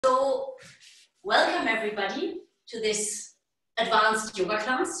So, welcome everybody to this advanced yoga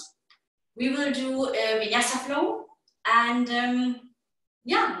class. We will do a Vinyasa flow and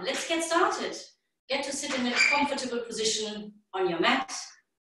yeah, let's get started. Get to sit in a comfortable position on your mat.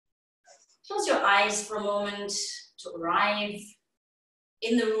 Close your eyes for a moment to arrive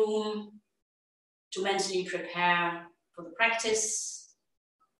in the room, to mentally prepare for the practice.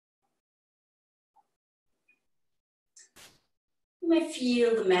 You may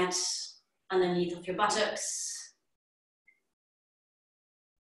feel the mat underneath of your buttocks.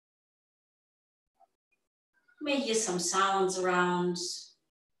 You may hear some sounds around.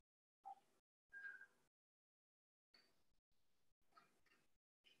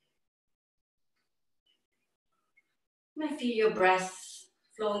 You may feel your breath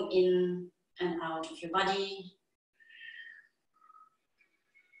flowing in and out of your body.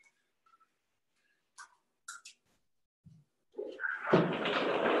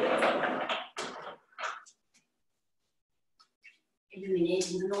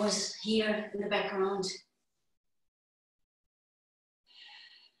 Eliminating the noise here in the background.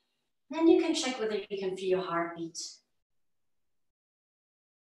 Then you can check whether you can feel your heartbeat.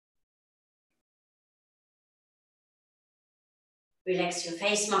 Relax your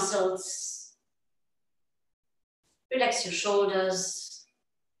face muscles. Relax your shoulders.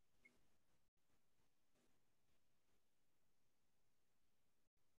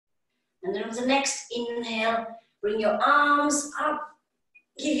 And then with the next inhale, bring your arms up.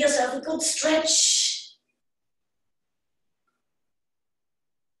 Give yourself a good stretch.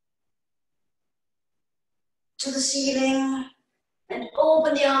 To the ceiling. And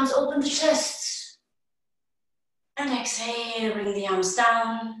open the arms, open the chest. And exhale, bring the arms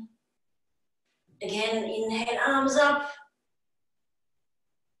down. Again, inhale, arms up.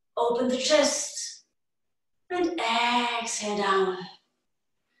 Open the chest. And exhale down.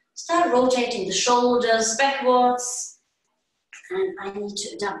 Start rotating the shoulders backwards. And I need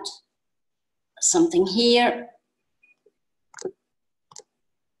to adapt something here.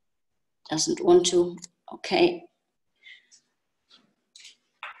 Doesn't want to. Okay.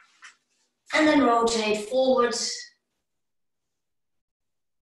 And then rotate forward.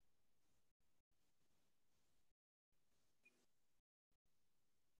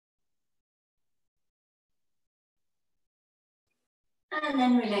 And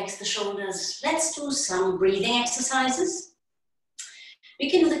then relax the shoulders. Let's do some breathing exercises. We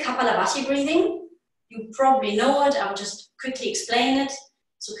can do the Kapalabhati breathing. You probably know it. I'll just quickly explain it.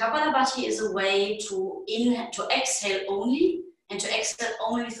 So Kapalabhati is a way to exhale only and to exhale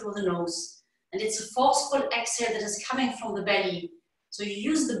only through the nose. And it's a forceful exhale that is coming from the belly. So you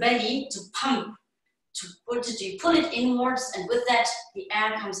use the belly to pump, you pull it inwards, and with that, the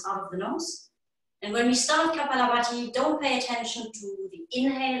air comes out of the nose. And when we start Kapalabhati, don't pay attention to the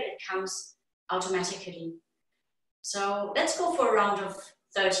inhale, it comes automatically. So let's go for a round of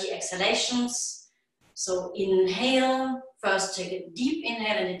 30 exhalations. So inhale, first take a deep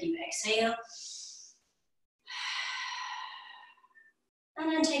inhale and a deep exhale.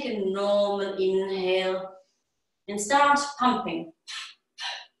 And then take a normal inhale and start pumping.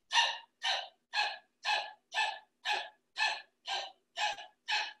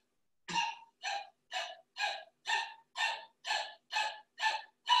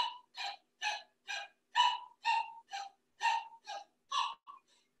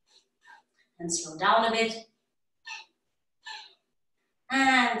 And slow down a bit.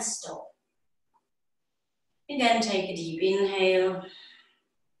 And stop. Again, take a deep inhale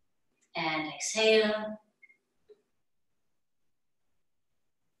and exhale.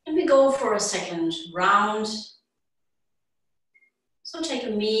 And we go for a second round. So take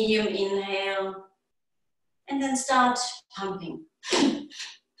a medium inhale and then start pumping.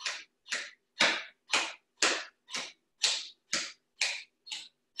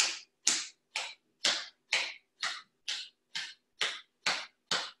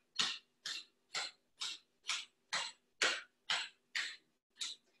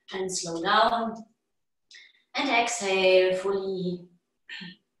 And slow down and exhale fully.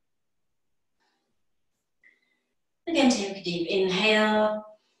 Again, take a deep inhale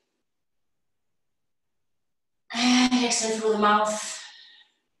and exhale through the mouth.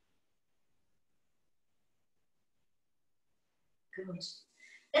 Good.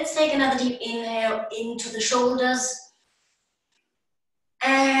 Let's take another deep inhale into the shoulders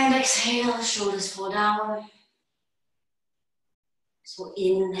and exhale, shoulders fall down. So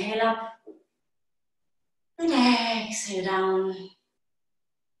inhale up and exhale down.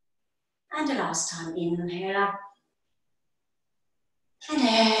 And the last time, inhale up and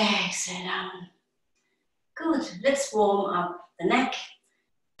exhale down. Good, let's warm up the neck.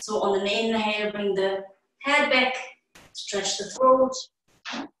 So on an inhale, bring the head back, stretch the throat.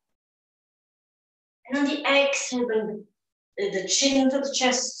 And on the exhale, bring the chin to the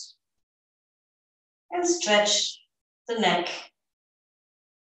chest and stretch the neck.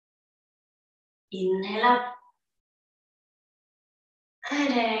 Inhale up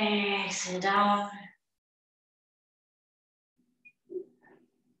and exhale down.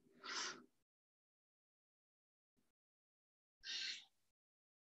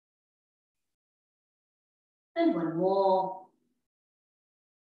 And one more.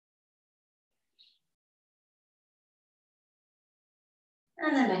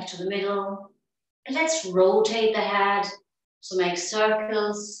 And then back to the middle. And let's rotate the head. So make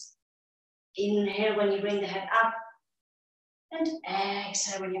circles. Inhale when you bring the head up. And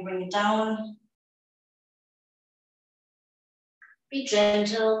exhale when you bring it down. Be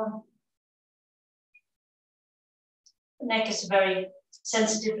gentle. The neck is a very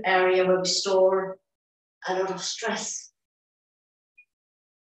sensitive area where we store a lot of stress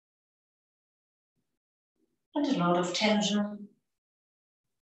and a lot of tension.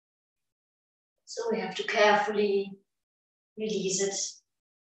 So we have to carefully release it.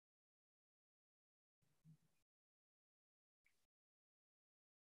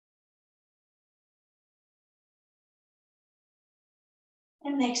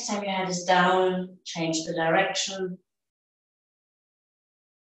 And next time your head is down, change the direction.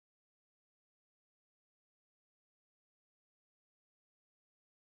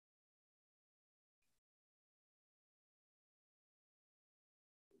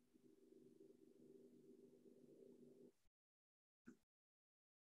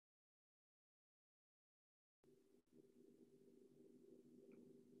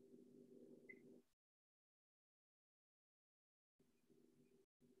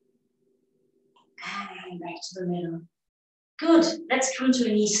 And back to the middle. Good. Let's come to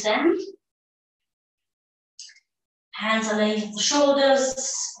a knee stand. Hands underneath the shoulders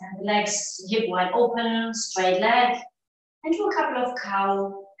and the legs hip wide open, straight leg. And do a couple of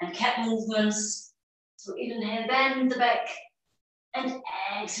cow and cat movements. So inhale, bend the back. And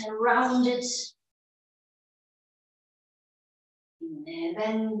exhale, round it. Inhale,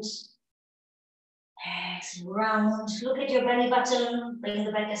 bend. Exhale, round. Look at your belly button. Bring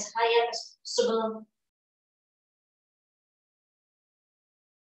the back as high as possible.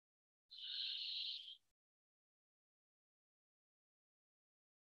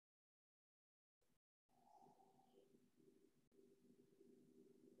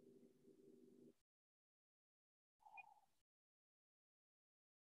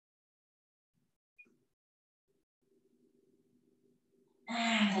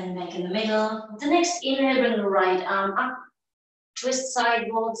 And then back in the middle. With the next inhale, bring the right arm up. Twist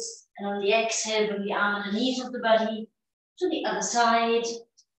sidewards. And on the exhale, bring the arm underneath of the body to the other side.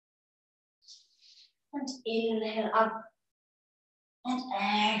 And inhale up. And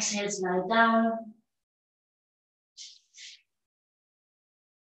exhale, slide down.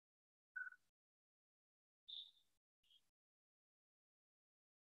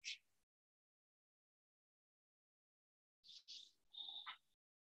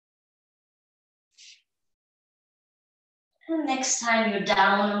 And next time you're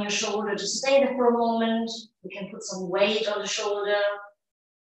down on your shoulder, just stay there for a moment. You can put some weight on the shoulder.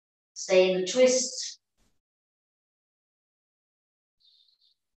 Stay in the twist.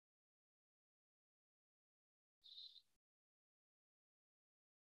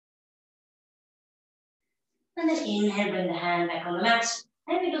 And then inhale, bring the hand back on the mat.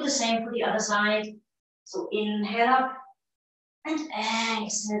 And we do the same for the other side. So inhale up and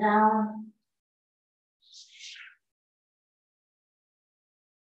exhale down.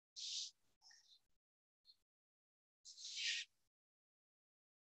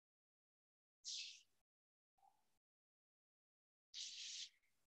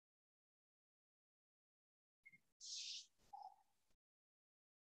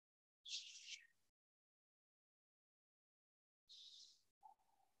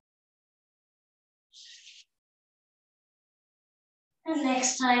 And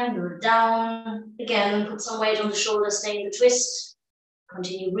next time you're down, again, put some weight on the shoulder, stay in the twist.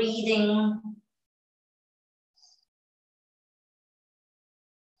 Continue breathing.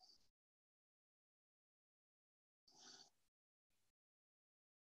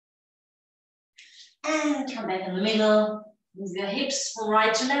 And come back in the middle. Move your hips from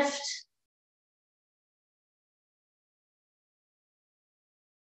right to left.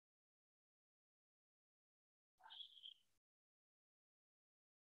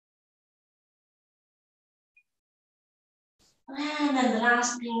 And then the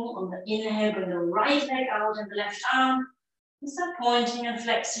last thing, on the inhale, bring the right leg out and the left arm. And start pointing and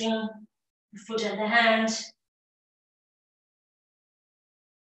flexing the foot and the hand.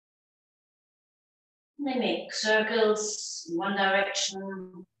 And they make circles in one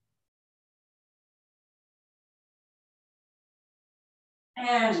direction.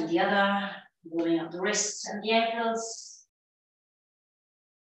 And in the other, rolling up the wrists and the ankles.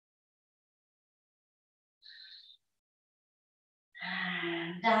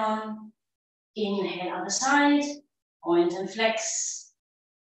 And down. Inhale, other side. Point and flex.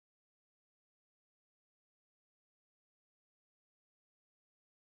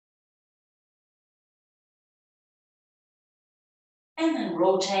 And then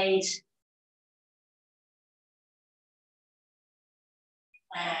rotate.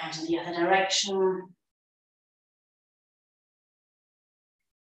 And in the other direction.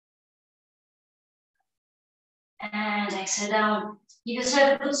 And exhale down. Give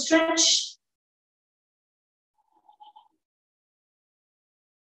yourself a good stretch.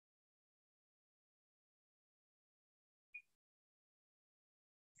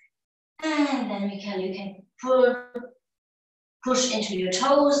 And then you can push into your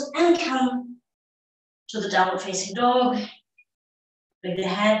toes and come to the downward facing dog. Bring the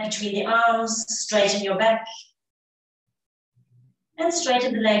head between the arms, straighten your back. And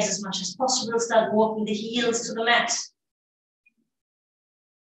straighten the legs as much as possible. Start walking the heels to the mat.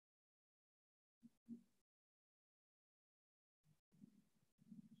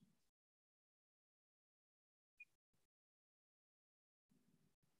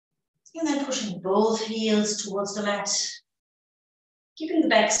 And then pushing both heels towards the mat. Keeping the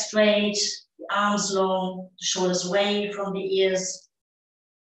back straight, the arms long, the shoulders away from the ears.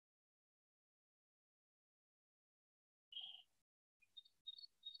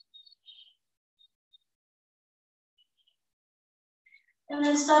 And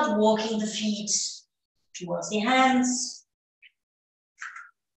then start walking the feet towards the hands.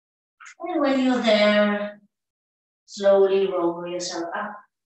 And when you're there, slowly roll yourself up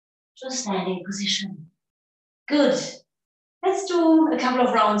to a standing position. Good. Let's do a couple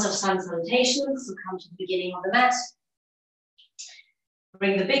of rounds of sun salutations. So come to the beginning of the mat.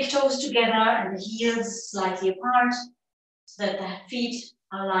 Bring the big toes together and the heels slightly apart so that the feet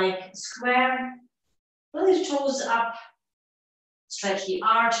are like a square. Pull the toes up. Stretch the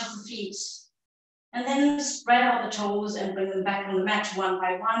arch of the feet. And then spread out the toes and bring them back on the mat one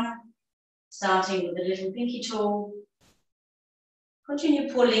by one. Starting with the little pinky toe.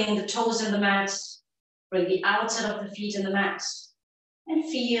 Continue pulling the toes in the mat. Bring the outside of the feet in the mat. And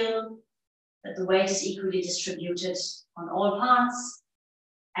feel that the weight is equally distributed on all parts.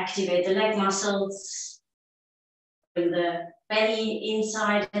 Activate the leg muscles. Bring the belly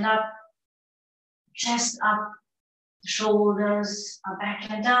inside and up. Chest up. The shoulders are back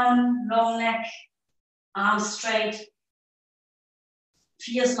and down. Long neck. Arms straight.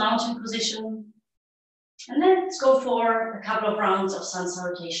 Fierce mountain position. And then let's go for a couple of rounds of sun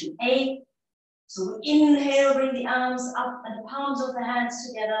salutation A. So inhale, bring the arms up and the palms of the hands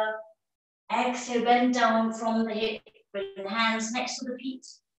together. Exhale, bend down from the hip. Bring the hands next to the feet.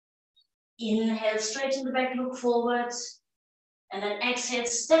 Inhale, straighten the back, look forward. And then exhale,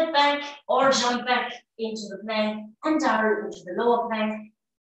 step back or jump back into the plank and down into the lower plank.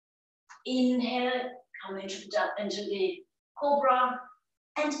 Inhale, come into the cobra.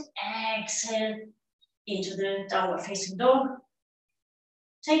 And exhale into the downward facing dog.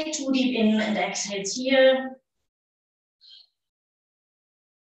 Take 2 deep in and exhales here.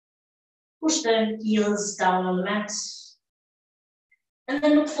 Push the heels down on the mat. And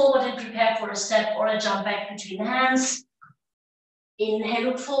then look forward and prepare for a step or a jump back between the hands. Inhale,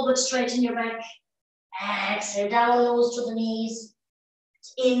 look forward, straighten your back. Exhale, down, nose to the knees.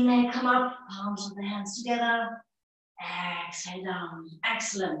 Inhale, come up, palms of the hands together. Exhale, down.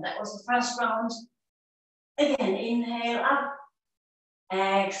 Excellent. That was the first round. Again, inhale, up.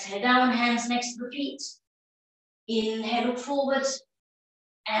 Exhale, down, hands next to the feet. Inhale, look forward.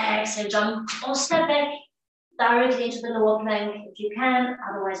 Exhale, jump or step back directly into the lower plank if you can,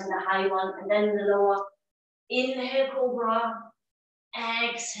 otherwise in the high one and then in the lower. Inhale, cobra.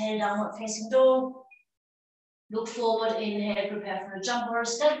 Exhale, downward facing dog. Look forward, inhale, prepare for a jump or a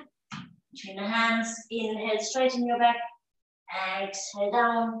step. Between the hands, inhale, straighten your back. Exhale,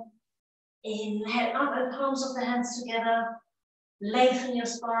 down. Inhale, up and palms of the hands together. Lengthen your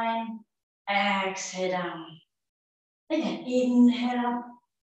spine. Exhale, down. Again, inhale up.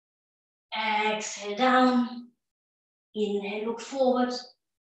 Exhale, down. Inhale, look forward.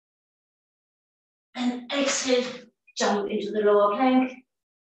 And exhale, jump into the lower plank.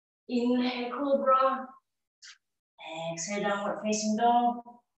 Inhale, cobra. Exhale, downward facing dog.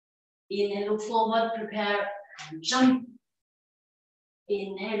 Inhale, look forward, prepare and jump.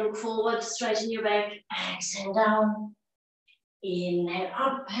 Inhale, look forward, straighten your back. Exhale, down. Inhale,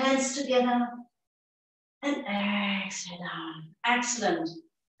 up, hands together. And exhale, down. Excellent.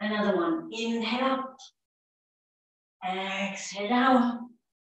 Another one. Inhale, up. Exhale, down.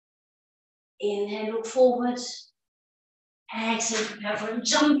 Inhale, look forward. Exhale, prepare for a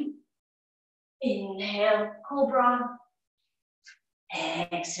jump. Inhale, cobra.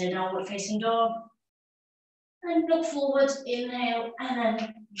 Exhale, downward facing dog. And look forward, inhale, and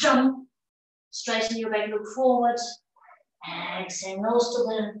then jump. Straighten your back, look forward. Exhale, nose to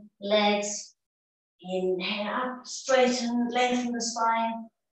the legs. Inhale, up, straighten, lengthen the spine.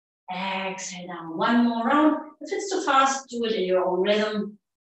 Exhale, down. One more round. If it's too fast, do it in your own rhythm.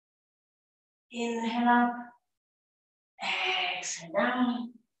 Inhale, up. Exhale,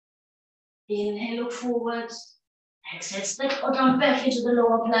 down. Inhale, look forward. Exhale, step or jump back into the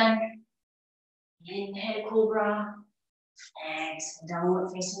lower plank. Inhale, cobra. Exhale,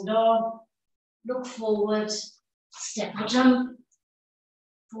 downward facing dog. Look forward. Step or jump.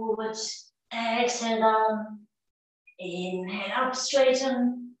 Forward. Exhale, down. Inhale, up,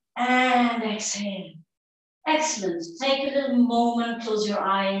 straighten. And exhale. Excellent. Take a little moment, close your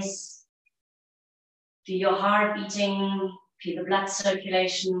eyes. Feel your heart beating, feel the blood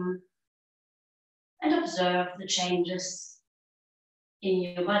circulation, and observe the changes in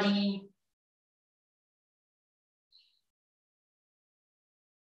your body.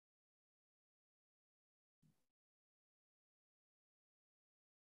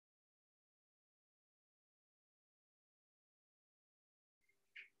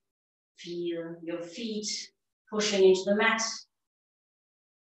 Feel your feet pushing into the mat.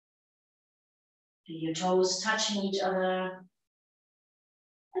 Feel your toes touching each other.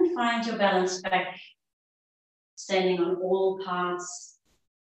 And find your balance back, standing on all parts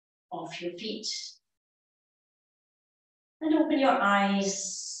of your feet. And open your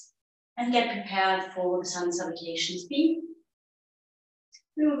eyes and get prepared for the sun salutations B.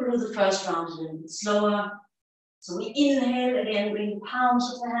 We will do the first round a little bit slower. So we inhale, again, bring the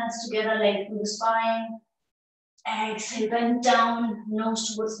palms of the hands together, lengthen the spine. Exhale, bend down,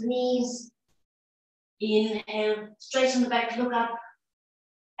 nose towards the knees. Inhale, straighten the back, look up.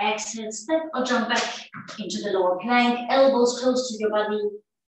 Exhale, step or jump back into the lower plank, elbows close to your body.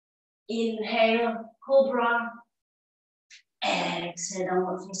 Inhale, cobra. Exhale,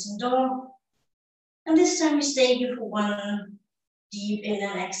 downward facing dog. And this time we stay here for one deep in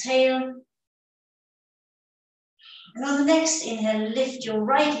and exhale. And on the next inhale, lift your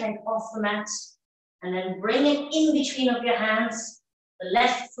right leg off the mat and then bring it in between of your hands. The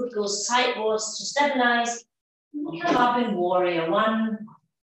left foot goes sideways to stabilize. Come up in warrior one.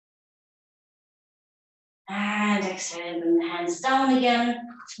 And exhale, bring the hands down again.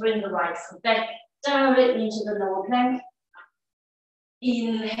 Bring the right foot back directly into the lower plank.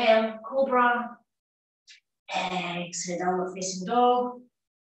 Inhale, cobra. Exhale, downward facing dog.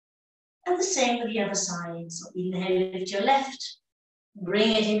 And the same with the other side. So inhale, lift your left.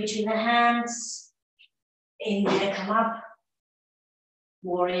 Bring it in between the hands. Inhale, come up.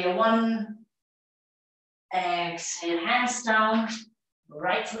 Warrior one. Exhale, hands down.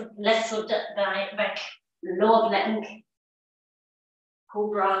 Right foot, left foot back. Lower plank.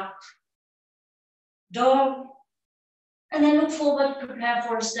 Cobra. Dog. And then look forward, prepare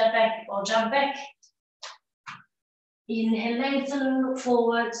for a step back or jump back. Inhale, lengthen, look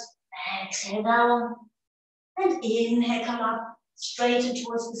forward. Exhale, down. And inhale, come up, straighten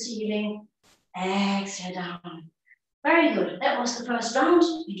towards the ceiling. Exhale, down. Very good. That was the first round.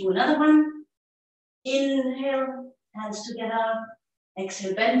 We do another one. Inhale, hands together.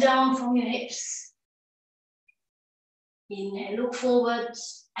 Exhale, bend down from your hips. Inhale, look forward.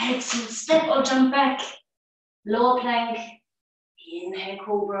 Exhale, step or jump back. Lower plank. Inhale,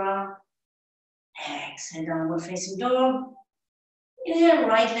 cobra. Exhale, downward facing dog. Inhale,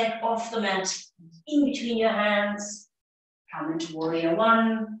 right leg off the mat, in between your hands. Come into warrior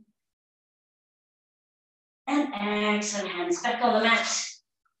one. And exhale, hands back on the mat.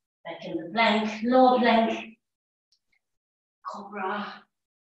 Back in the plank, lower plank. Cobra.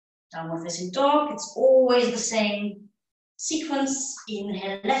 Downward facing dog. It's always the same sequence.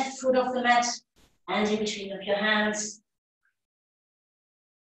 Inhale, left foot off the mat, and in between of your hands.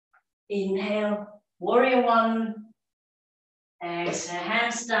 Inhale, warrior one. Exhale,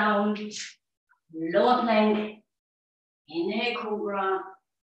 hands down, lower plank. Inhale, cobra.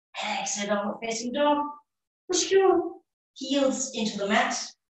 Exhale, downward facing dog. Push your heels into the mat.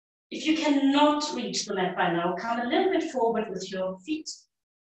 If you cannot reach the mat by now, come a little bit forward with your feet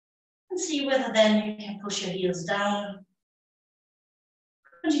and see whether then you can push your heels down.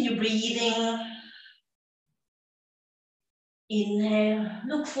 Continue breathing. Inhale,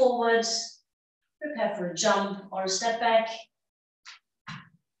 look forward, prepare for a jump or a step back.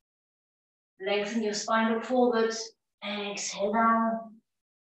 Lengthen your spine, look forward, exhale down,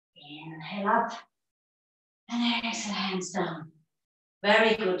 inhale up, and exhale, hands down.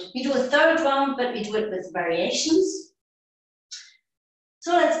 Very good. We do a third round, but we do it with variations.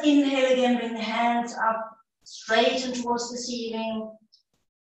 So let's inhale again, bring the hands up, straighten towards the ceiling.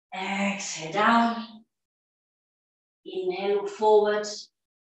 Exhale down. Inhale, look forward.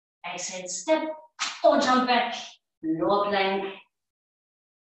 Exhale, step or jump back, lower plank.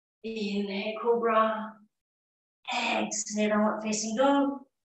 Inhale, cobra. Exhale, downward facing dog.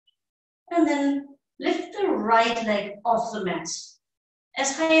 And then lift the right leg off the mat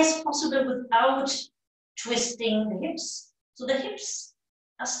as high as possible without twisting the hips. So the hips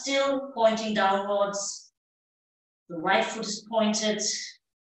are still pointing downwards. The right foot is pointed.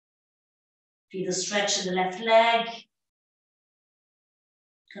 Feel the stretch in the left leg.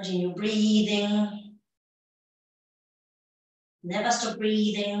 Continue breathing. Never stop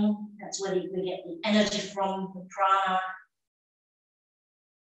breathing. That's where we get the energy from, the prana.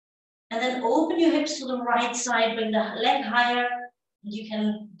 And then open your hips to the right side, bring the leg higher. You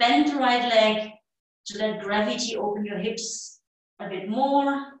can bend the right leg to let gravity open your hips a bit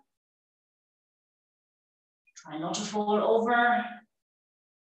more. Try not to fall over.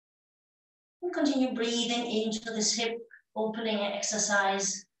 And continue breathing into this hip opening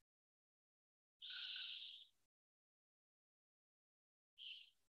exercise.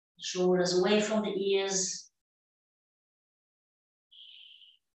 Shoulders away from the ears.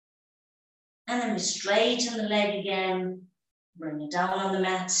 And then we straighten the leg again. Bring it down on the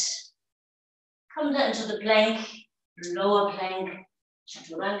mat. Come down to the plank, lower plank.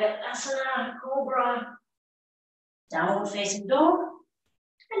 Chaturanga Asana, Cobra. Downward facing dog.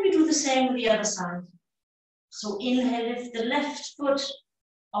 And we do the same with the other side. So inhale, lift the left foot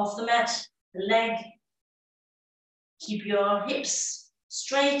off the mat, the leg. Keep your hips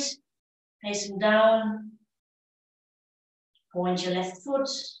straight, facing down. Point your left foot.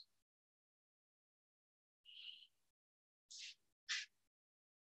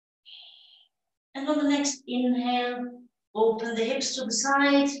 And on the next inhale, open the hips to the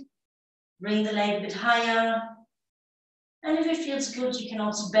side. Bring the leg a bit higher. And if it feels good, you can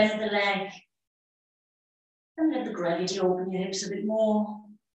also bend the leg. And let the gravity open your hips a bit more.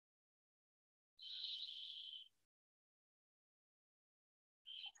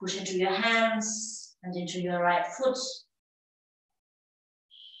 Push into your hands and into your right foot.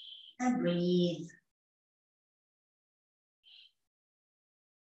 And breathe.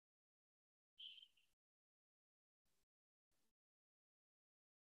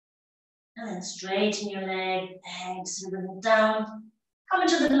 And then straighten your leg, exhale, bring it down. Come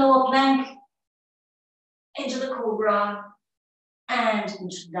into the lower plank, into the cobra, and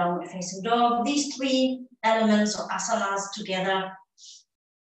into downward facing dog. These three elements or asanas together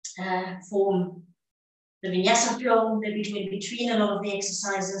form the vinyasa flow that we do in between a lot of the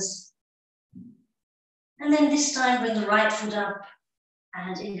exercises. And then this time, bring the right foot up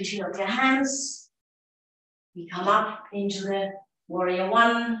and in between of your hands. We come up into the warrior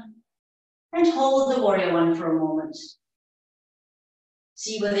one. And hold the warrior one for a moment.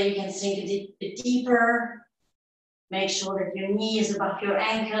 See whether you can sink a bit deeper. Make sure that your knee is above your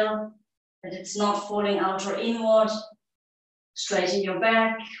ankle, that it's not falling out or inward. Straighten your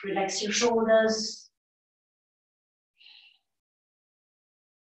back, relax your shoulders.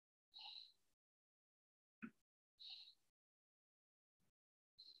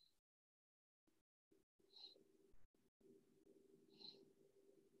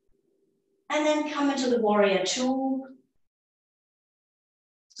 And then come into the warrior two.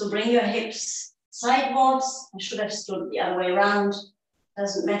 So bring your hips sidewards. I should have stood the other way around.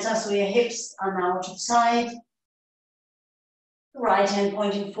 Doesn't matter. So your hips are now to the side. The right hand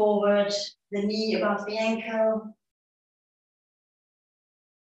pointing forward, the knee above the ankle.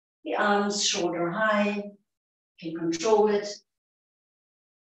 The arms shoulder high. You can control it.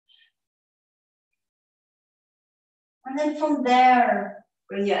 And then from there,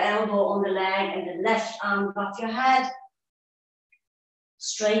 bring your elbow on the leg and the left arm above your head.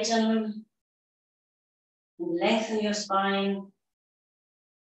 Straighten and lengthen your spine.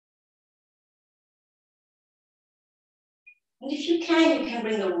 And if you can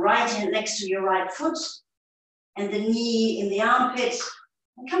bring the right hand next to your right foot and the knee in the armpit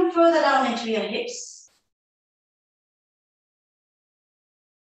and come further down into your hips.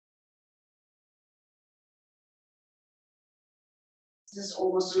 This is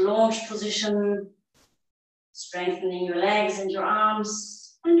almost a launch position, strengthening your legs and your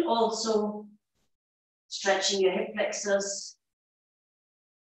arms, and also stretching your hip flexors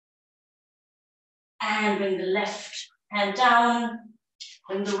And bring the left hand down.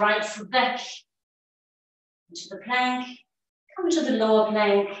 Bring the right foot back into the plank. Come to the lower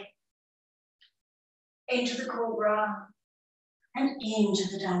plank. Into the cobra. And into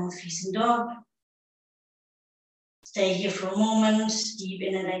the downward facing dog. Stay here for a moment. Deep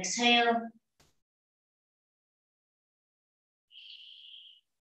in and exhale.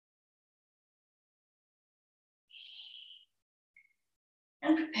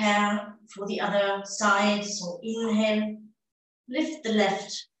 And prepare for the other side. So inhale, lift the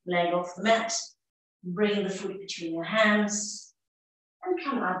left leg off the mat, bring the foot between your hands, and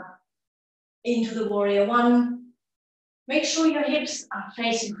come up into the warrior one. Make sure your hips are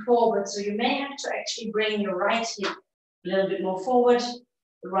facing forward, so you may have to actually bring your right hip a little bit more forward,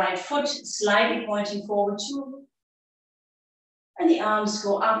 the right foot slightly pointing forward too, and the arms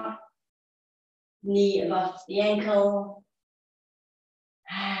go up, knee above the ankle,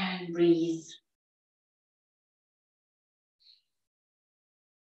 and breathe.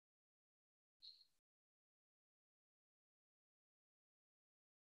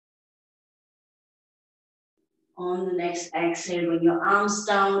 On the next exhale, bring your arms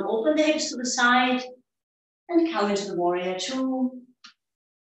down, open the hips to the side, and come into the warrior two.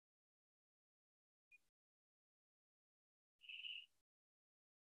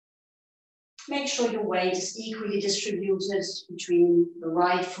 Make sure your weight is equally distributed between the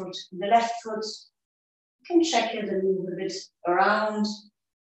right foot and the left foot. You can check it and move a bit around.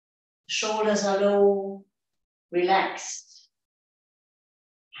 Shoulders are low, relaxed,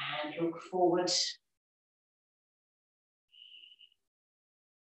 and look forward.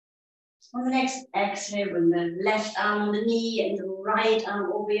 On the next exhale, bring the left arm on the knee and the right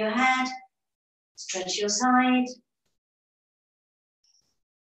arm over your head. Stretch your side.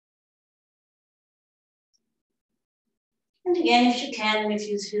 And again, if you can, and if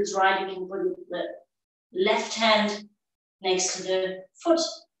it feels right, you can put the left hand next to the foot.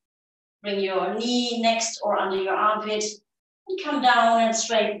 Bring your knee next or under your armpit and come down and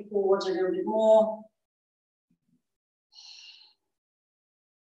straighten forward a little bit more.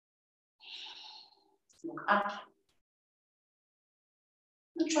 Look up.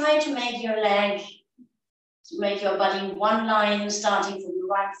 And try to make your leg, to make your body one line, starting from the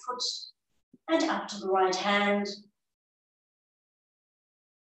right foot and up to the right hand.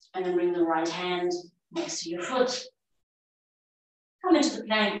 And then bring the right hand next to your foot. Come into the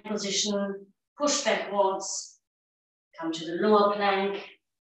plank position, push backwards, come to the lower plank.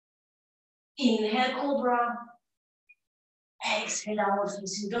 Inhale, cobra. Exhale, downward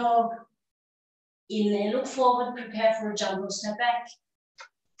facing dog. Inhale, look forward, prepare for a jump or step back.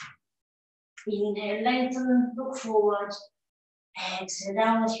 Inhale, lengthen, look forward. Exhale,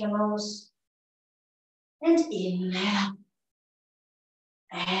 down with your nose. And inhale.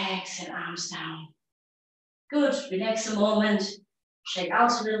 Exhale, arms down. Good, relax a moment. Shake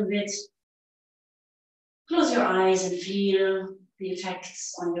out a little bit. Close your eyes and feel the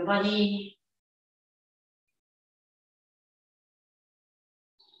effects on your body.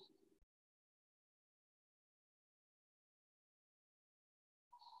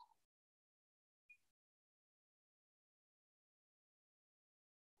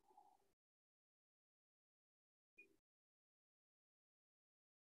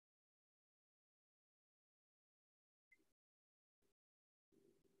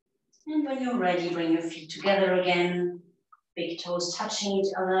 And when you're ready, bring your feet together again. Big toes touching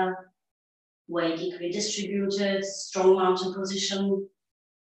each other. Weight equally distributed. Strong mountain position.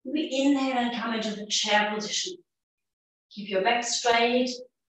 We inhale and come into the chair position. Keep your back straight,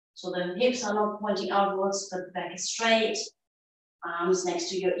 so the hips are not pointing outwards, but the back is straight. Arms next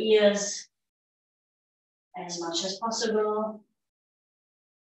to your ears, as much as possible.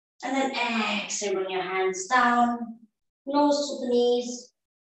 And then exhale, bring your hands down, nose to the knees.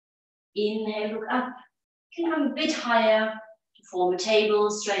 Inhale, look up. You can come a bit higher to form a table,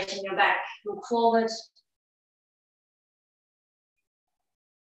 straighten your back, look forward.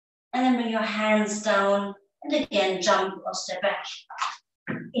 And then bring your hands down, and again, jump or step back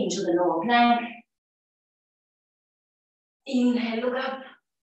into the lower plank. Inhale, look up.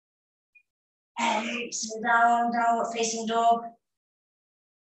 Exhale, down, downward facing dog.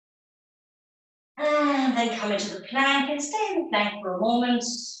 And then come into the plank and stay in the plank for a moment.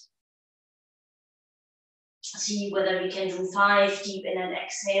 See whether we can do 5 deep in and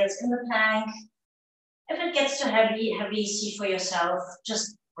exhales in the plank. If it gets too heavy, see for yourself,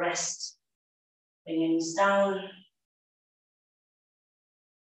 just rest. Bring your knees down.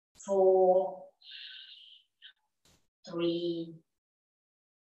 4, 3,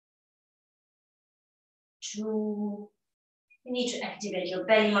 2. You need to activate your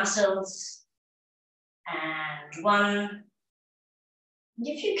belly muscles. and 1. And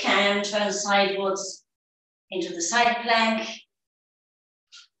if you can, turn sidewards into the side plank.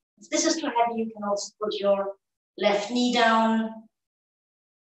 If this is too heavy, you can also put your left knee down.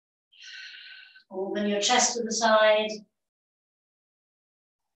 Open your chest to the side.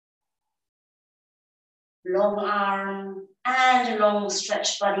 Long arm and a long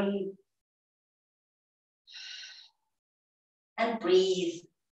stretched body. And breathe.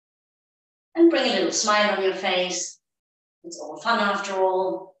 And bring a little smile on your face. It's all fun after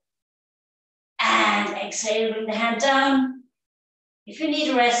all. And exhale, bring the hand down. If you need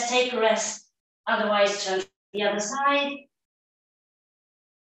a rest, take a rest. Otherwise, turn to the other side.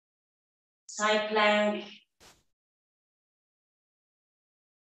 Side plank.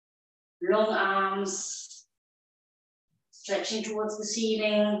 Long arms. Stretching towards the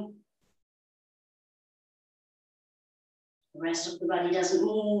ceiling. The rest of the body doesn't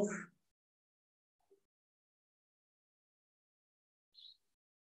move.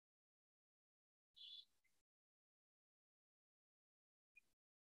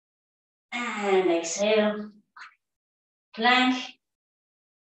 And exhale, plank.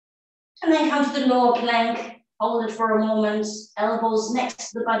 And then come to the lower plank. Hold it for a moment. Elbows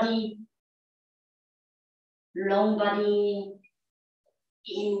next to the body. Long body.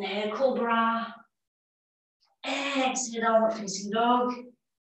 Inhale, cobra. Exhale, downward facing dog.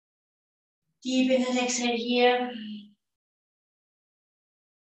 Deep inhale, exhale here.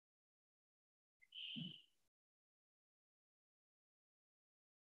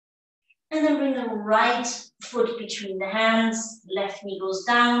 And then bring the right foot between the hands, left knee goes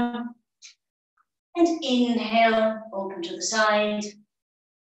down. And inhale, open to the side,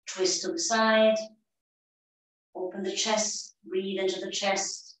 twist to the side. Open the chest, breathe into the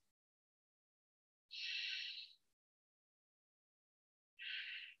chest.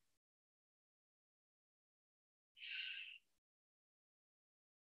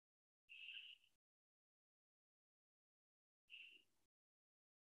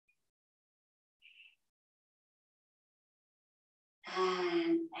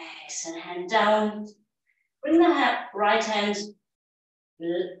 And exhale, hand down. Bring the right hand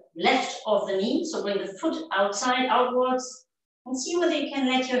left of the knee, so bring the foot outside, outwards, and see whether you can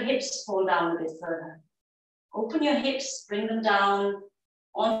let your hips fall down a bit further. Open your hips, bring them down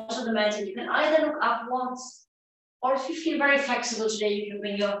onto the mat, and you can either look upwards, or if you feel very flexible today, you can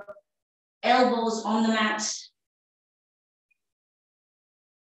bring your elbows on the mat.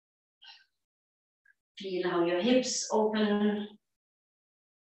 Feel how your hips open,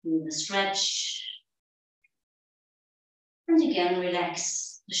 feel the stretch. And again,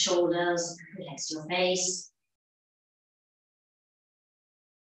 relax the shoulders, relax your face.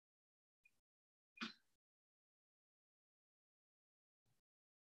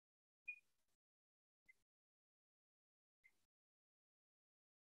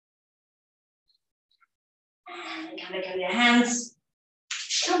 And come back on your hands.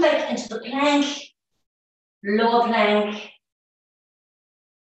 Come back into the plank, lower plank,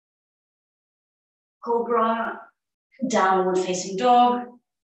 cobra, downward facing dog.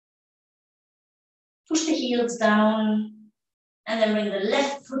 Push the heels down, and then bring the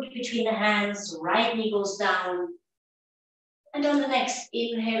left foot between the hands, right knee goes down. And on the next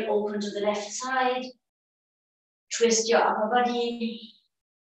inhale, open to the left side. Twist your upper body.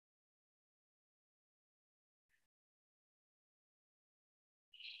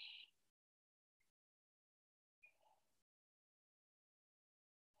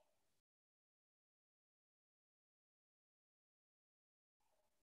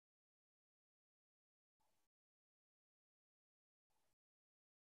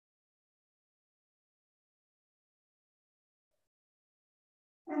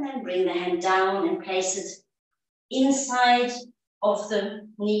 And then bring the hand down and place it inside of the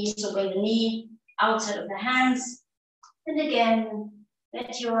knee. So bring the knee outside of the hands. And again,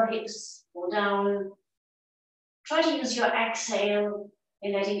 let your hips fall down. Try to use your exhale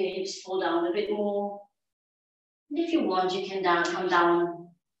in letting your hips fall down a bit more. And if you want, you can come down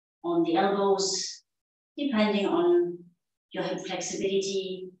on the elbows, depending on your hip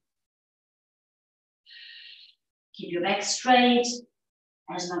flexibility. Keep your back straight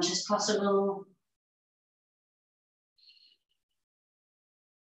as much as possible.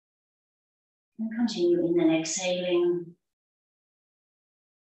 And continue in and exhaling.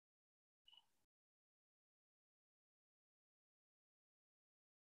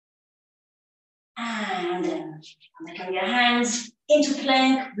 And then come your hands into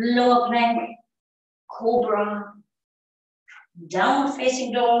plank, lower plank, cobra, downward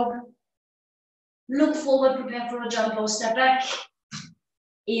facing dog. Look forward, prepare for a jump or step back.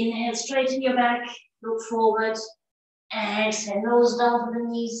 Inhale, straighten your back. look forward. Exhale, nose down to the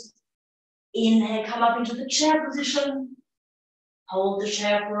knees. Inhale, come up into the chair position. Hold the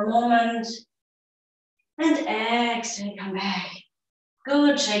chair for a moment. And exhale, come back.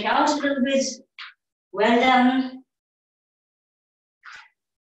 Good, shake out a little bit. Well done.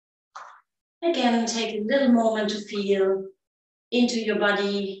 Again, take a little moment to feel into your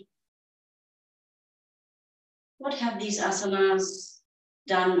body. What have these asanas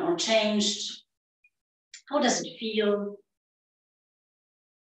done or changed? How does it feel?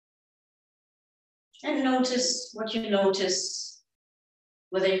 And notice what you notice,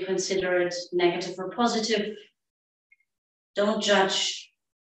 whether you consider it negative or positive. Don't judge,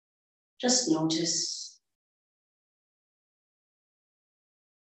 just notice.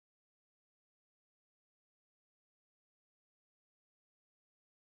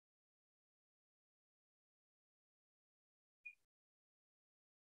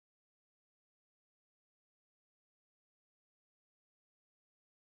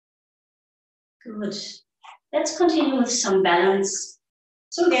 Good. Let's continue with some balance.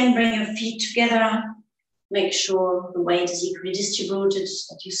 So again, bring your feet together. Make sure the weight is equally distributed,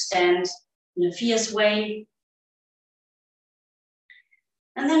 that you stand in a fierce way.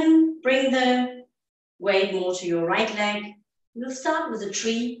 And then bring the weight more to your right leg. We'll start with a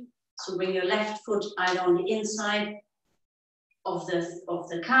tree. So bring your left foot either on the inside of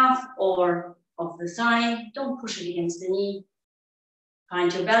the calf or of the thigh. Don't push it against the knee.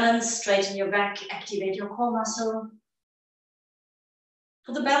 Find your balance, straighten your back, activate your core muscle.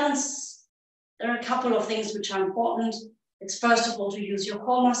 For the balance, there are a couple of things which are important. It's first of all to use your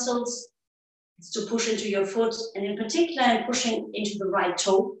core muscles. It's to push into your foot, and in particular, I'm pushing into the right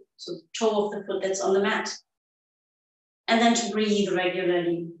toe, so the toe of the foot that's on the mat. And then to breathe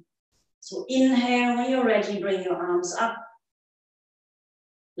regularly. So inhale, when you're ready, bring your arms up.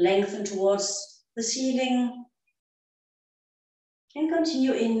 Lengthen towards the ceiling. And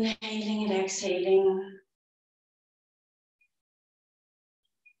continue inhaling and exhaling.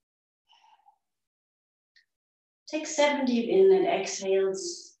 Take 7 deep in and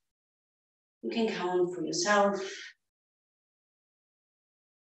exhales. You can count for yourself.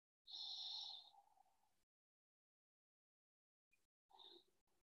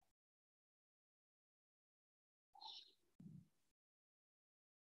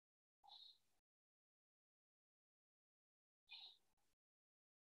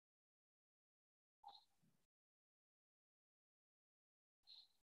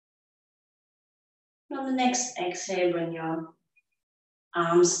 On the next exhale, bring your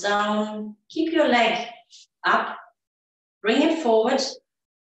arms down. Keep your leg up. Bring it forward.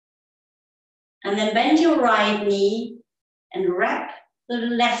 And then bend your right knee and wrap the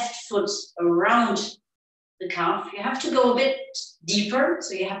left foot around the calf. You have to go a bit deeper,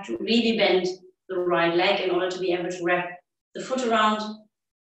 so you have to really bend the right leg in order to be able to wrap the foot around.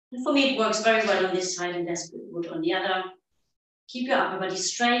 And for me, it works very well on this side and less good on the other. Keep your upper body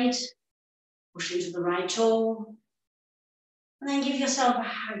straight. Push into the right toe. And then give yourself a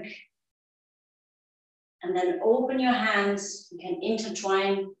hug. And then open your hands. You can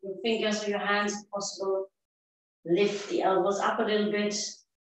intertwine your fingers or your hands if possible. Lift the elbows up a little bit.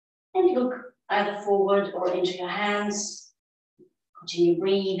 And look either forward or into your hands. Continue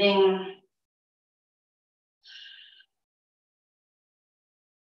breathing.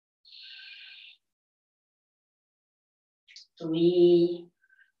 Three,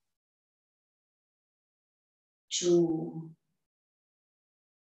 2,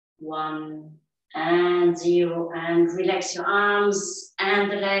 1, and 0. And relax your arms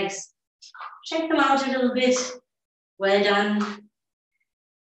and the legs. Check them out a little bit. Well done.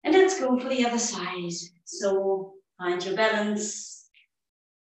 And let's go for the other side. So find your balance.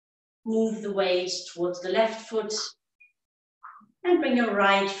 Move the weight towards the left foot. And bring your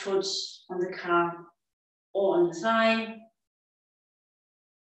right foot on the calf or on the thigh.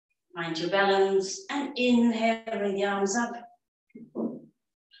 Find your balance and inhale, bring the arms up.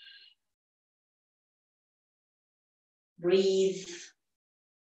 Breathe.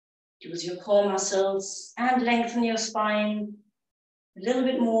 Use your core muscles and lengthen your spine a little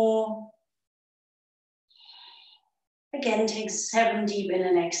bit more. Again, take 7 deep in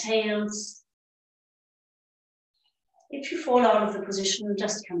and exhales. If you fall out of the position,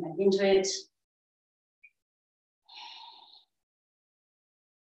 just come back into it.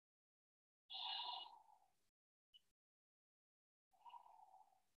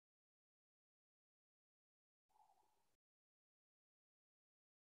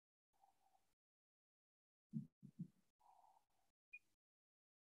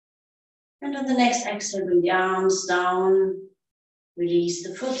 And on the next exhale, bring the arms down, release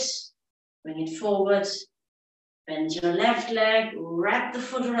the foot, Bring it forward. Bend your left leg, wrap the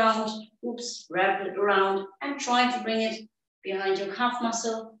foot around, wrap it around, and try to bring it behind your calf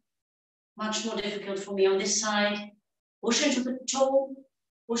muscle. Much more difficult for me on this side. Push into the toe,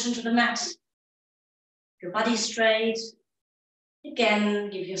 push into the mat. Your body straight. Again,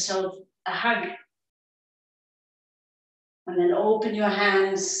 give yourself a hug. And then open your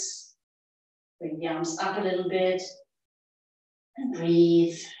hands. Bring the arms up a little bit. And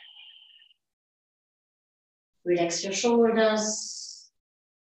breathe. Relax your shoulders.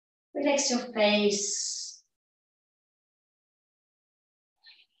 Relax your face.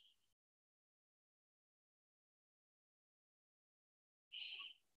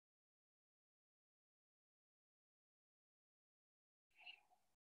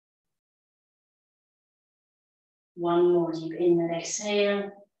 One more deep inhale,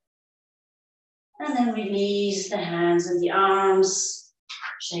 exhale. And then release the hands and the arms.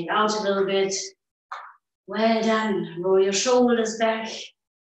 Shake out a little bit. Well done. Roll your shoulders back.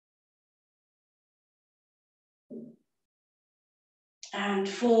 And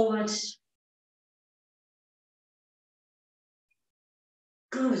forward.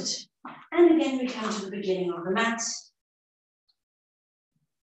 Good. And again, we come to the beginning of the mat.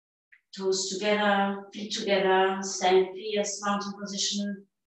 Toes together, feet together, stand fierce, mountain position.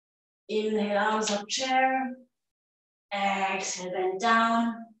 Inhale, arms up, chair. Exhale, bend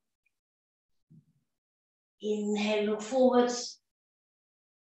down. Inhale, look forward.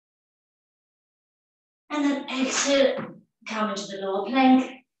 And then exhale, come into the lower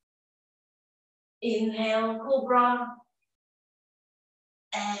plank. Inhale, cobra.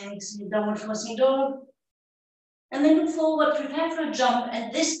 Exhale, downward facing dog. And then look forward, prepare for a jump.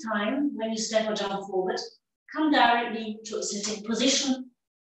 And this time, when you step or jump forward, come directly to a sitting position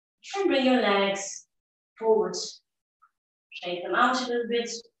and bring your legs forward. Shake them out a little bit.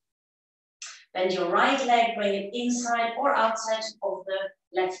 Bend your right leg, bring it inside or outside of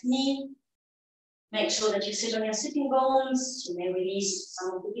the left knee. Make sure that you sit on your sitting bones. You may release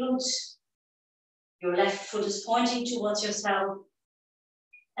some of the glutes. Your left foot is pointing towards yourself.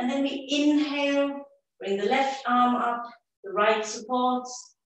 And then we inhale, bring the left arm up, the right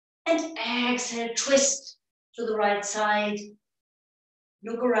supports. And exhale, twist to the right side.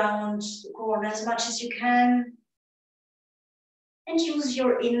 Look around the corner as much as you can. And use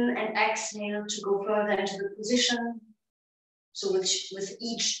your in and exhale to go further into the position. So with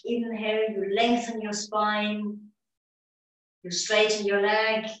each inhale, you lengthen your spine, you straighten your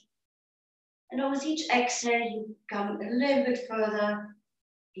leg. And with each exhale, you come a little bit further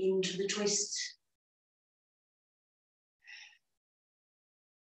into the twist.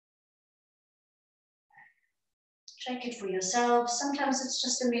 Check it for yourself. Sometimes it's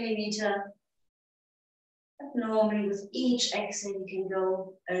just a millimeter. But normally with each exhale, you can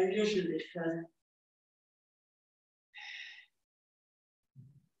go a little bit further.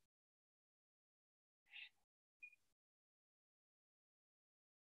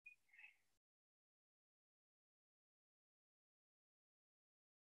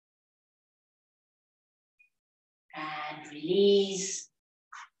 And release.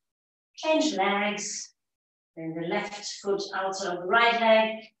 Change legs. Then the left foot outside of the right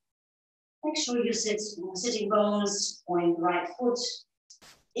leg. Make sure you sit in sitting bones, point right foot.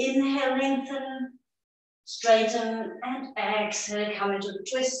 Inhale, lengthen, straighten, and exhale, come into the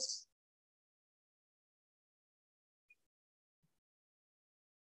twist.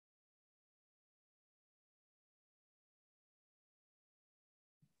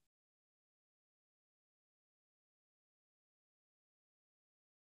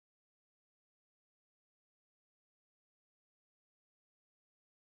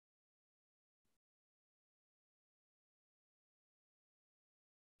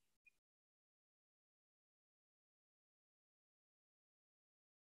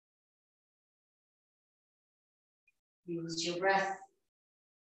 Use your breath.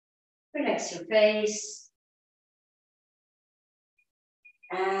 Relax your face.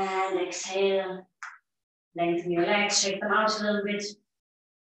 And exhale. Lengthen your legs, shake them out a little bit.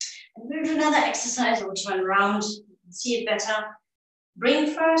 And we'll do another exercise. We'll turn around. You can see it better.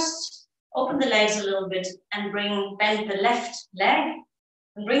 Bring first, open the legs a little bit and bend the left leg.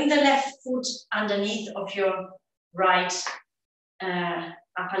 And bring the left foot underneath of your right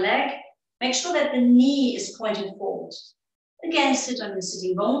upper leg. Make sure that the knee is pointing forward. Again, sit on the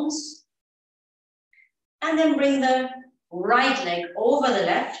sitting bones. And then bring the right leg over the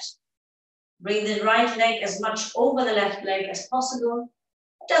left. Bring the right leg as much over the left leg as possible.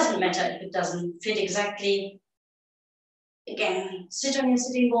 It doesn't matter if it doesn't fit exactly. Again, sit on your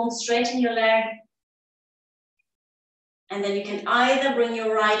sitting bones, straighten your leg. And then you can either bring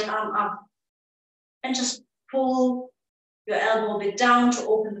your right arm up and just pull your elbow a bit down to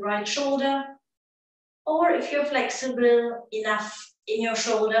open the right shoulder. Or if you're flexible enough in your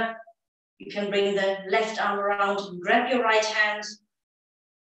shoulder, you can bring the left arm around and grab your right hand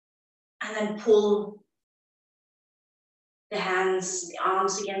and then pull the hands, the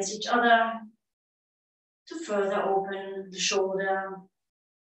arms against each other to further open the shoulder.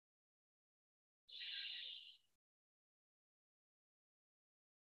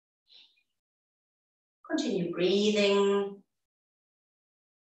 Continue breathing.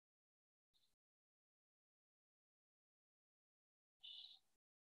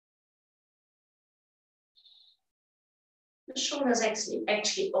 The shoulder is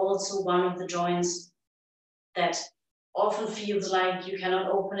actually also one of the joints that often feels like you cannot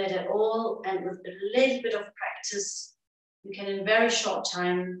open it at all, and with a little bit of practice, you can in very short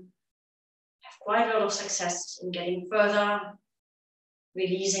time have quite a lot of success in getting further,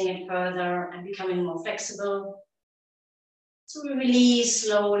 releasing it further, and becoming more flexible. So we release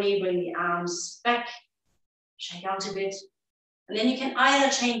slowly, bring the arms back, shake out a bit, and then you can either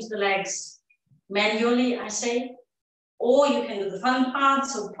change the legs manually, I say, or you can do the fun part,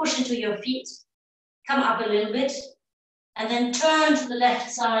 so push into your feet, come up a little bit, and then turn to the left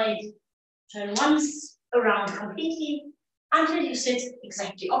side, turn once around completely until you sit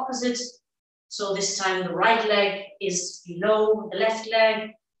exactly opposite. So this time the right leg is below the left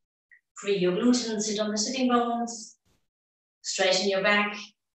leg. Free your glutes and sit on the sitting bones. Straighten your back.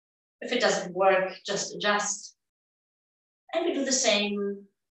 If it doesn't work, just adjust. And we do the same,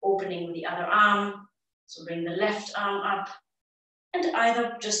 opening with the other arm. So bring the left arm up and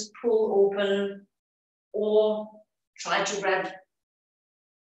either just pull open or try to grab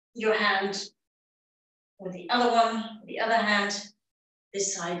your hand with the other one, the other hand.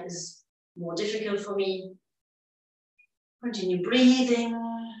 This side is more difficult for me. Continue breathing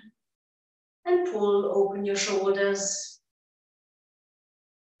and pull open your shoulders.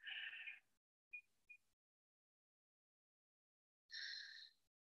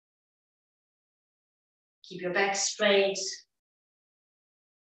 Keep your back straight.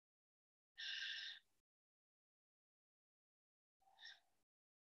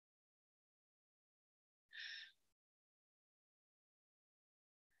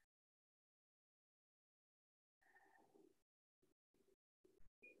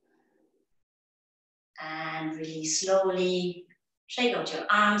 And release slowly. Shake out your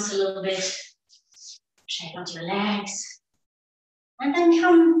arms a little bit. Shake out your legs. And then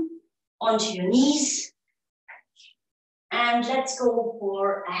come onto your knees. And let's go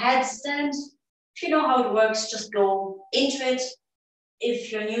for a headstand. If you know how it works, just go into it.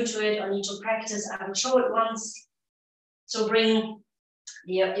 If you're new to it or need to practice, I will show it once. So bring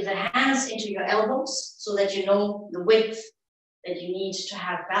the hands into your elbows so that you know the width that you need to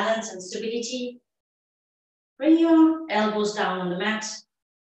have balance and stability. Bring your elbows down on the mat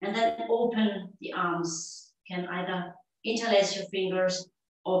and then open the arms. You can either interlace your fingers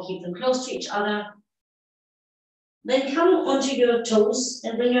or keep them close to each other. Then come onto your toes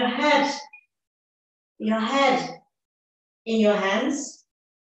and bring your head in your hands.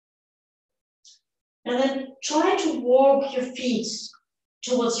 And then try to walk your feet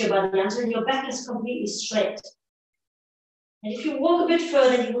towards your body until your back is completely straight. And if you walk a bit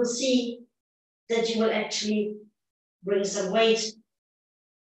further, you will see that you will actually bring some weight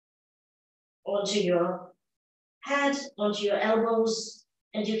onto your head, onto your elbows,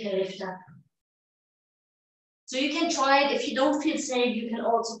 and you can lift up. So you can try it. If you don't feel safe, you can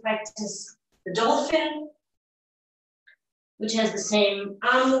also practice the dolphin, which has the same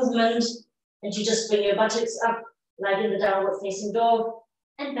arm movement, and you just bring your buttocks up, like in the downward facing dog,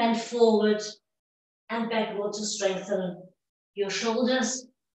 and bend forward and backward to strengthen your shoulders.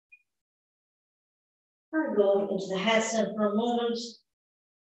 I'll go into the headstand for a moment.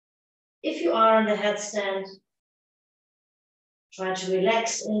 If you are in the headstand, try to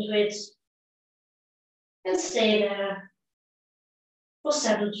relax into it and stay there for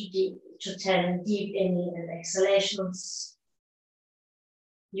 7 to 10 deep in and exhalations.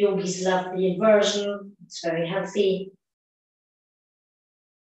 Yogis love the inversion, it's very healthy.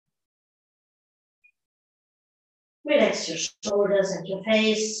 Relax your shoulders and your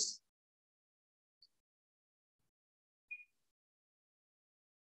face.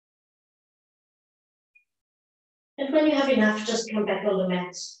 And when you have enough, just come back on the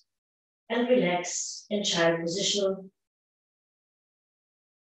mat and relax in child position.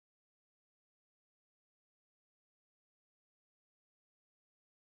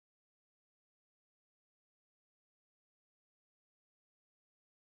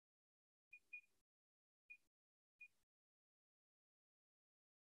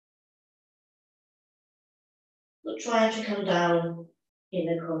 So try to come down in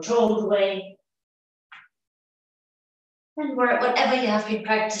a controlled way. And whatever you have been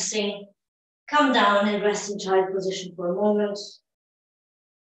practicing, come down and rest in child position for a moment.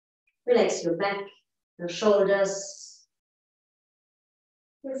 Relax your back, your shoulders,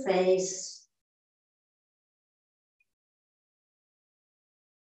 your face.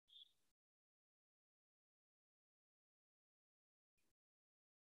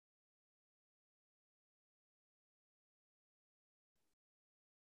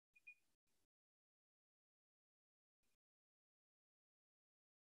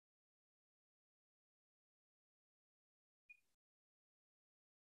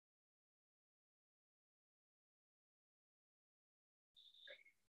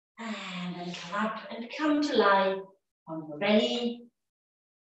 And then come up and come to lie on your belly.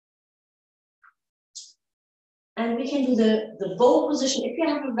 And we can do the bow position. If you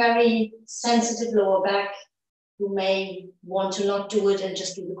have a very sensitive lower back, you may want to not do it and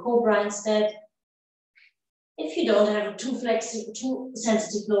just do the cobra instead. If you don't have a too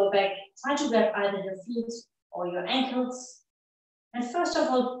sensitive lower back, try to grab either your feet or your ankles. And first of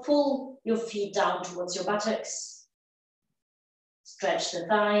all, pull your feet down towards your buttocks. Stretch the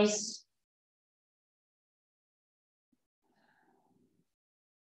thighs.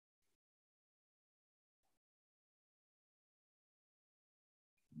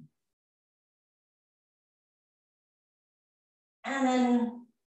 And then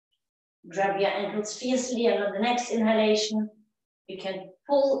grab your ankles fiercely, and on the next inhalation, you can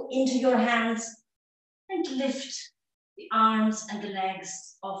pull into your hands and lift the arms and the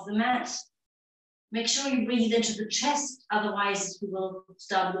legs off the mat. Make sure you breathe into the chest, otherwise you will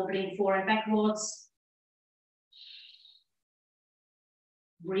start wobbling forward and backwards.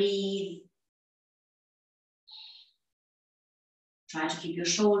 Breathe. Try to keep your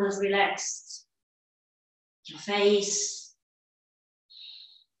shoulders relaxed, your face.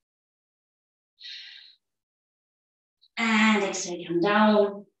 And exhale, come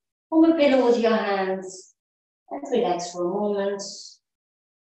down. Hold a pillow with your hands and relax for a moment.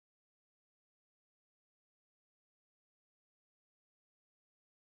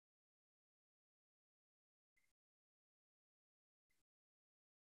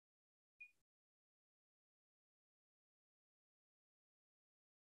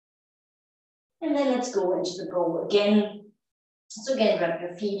 And then let's go into the bow again. So again, grab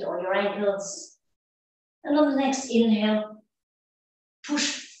your feet or your ankles. And on the next inhale,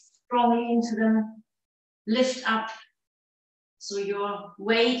 push strongly into them. Lift up. So your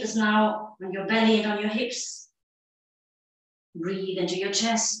weight is now on your belly and on your hips. Breathe into your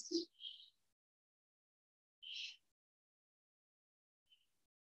chest.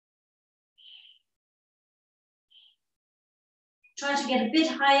 Try to get a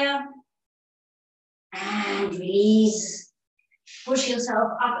bit higher. And release. Push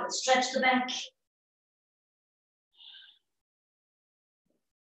yourself up and stretch the back.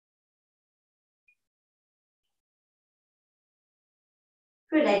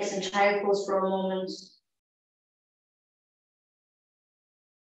 Relax in child pose for a moment.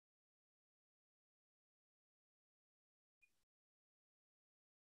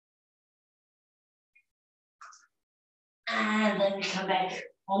 And then we come back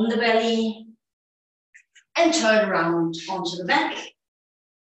on the belly and turn around onto the back.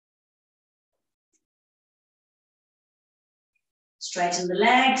 Straighten the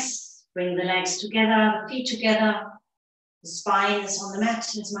legs, bring the legs together, the feet together. The spine is on the mat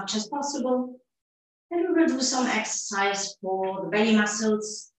as much as possible. And we will do some exercise for the belly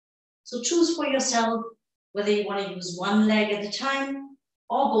muscles. So choose for yourself whether you want to use one leg at a time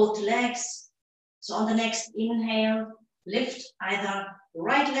or both legs. So on the next inhale, lift either the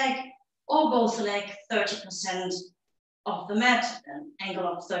right leg or both legs 30% of the mat, an angle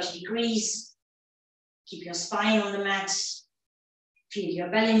of 30 degrees. Keep your spine on the mat. Feel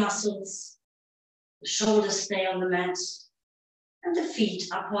your belly muscles. The shoulders stay on the mat. And the feet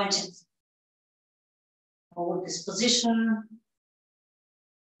are pointed. Hold this position.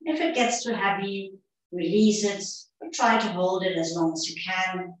 If it gets too heavy, release it, but try to hold it as long as you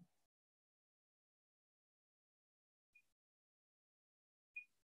can.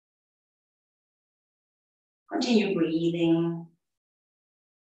 Continue breathing.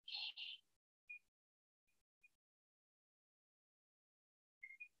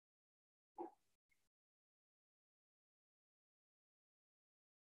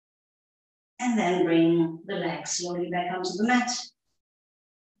 And then bring the legs slowly back onto the mat.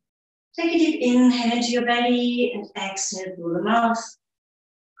 Take a deep inhale into your belly and exhale through the mouth.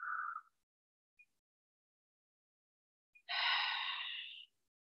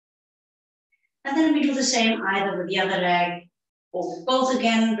 And then we do the same either with the other leg or with both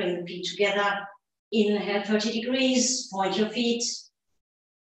again. Bring the feet together. Inhale 30 degrees, point your feet.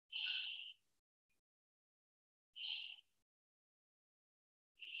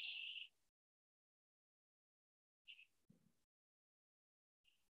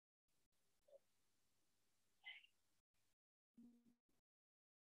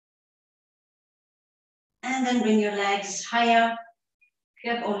 And then bring your legs higher. If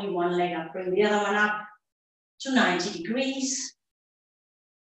you have only one leg up, bring the other one up to 90 degrees.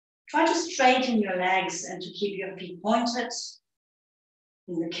 Try to straighten your legs and to keep your feet pointed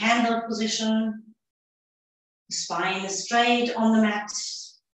in the candle position. The spine is straight on the mat.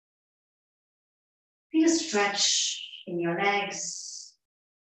 Feel a stretch in your legs.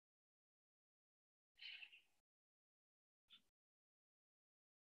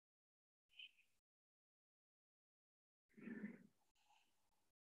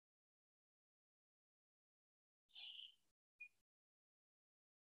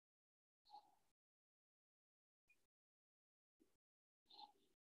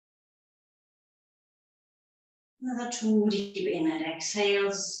 Another 2 deep inhale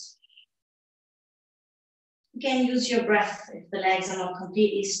exhales. Again, use your breath if the legs are not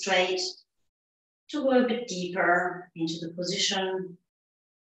completely straight to go a bit deeper into the position.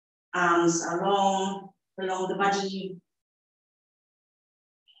 Arms are long, along the body.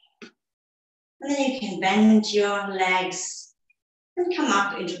 And then you can bend your legs and come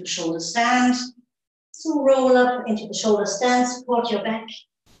up into the shoulder stand. So roll up into the shoulder stand, support your back.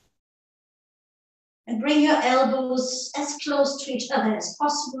 And bring your elbows as close to each other as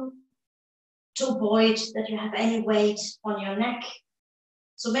possible to avoid that you have any weight on your neck.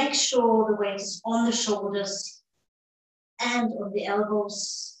 So make sure the weight is on the shoulders and on the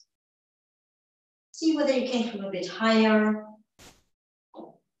elbows. See whether you can come a bit higher.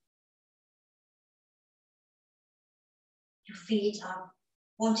 Your feet are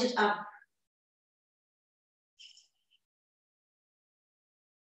pointed up.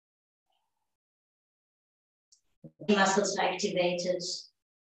 The muscles are activated.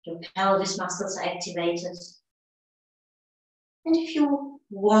 Your pelvis muscles are activated. And if you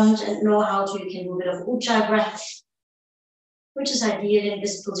want and know how to, you can do a bit of Ujjayi breath, which is ideal in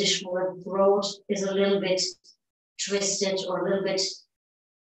this position where the throat is a little bit twisted or a little bit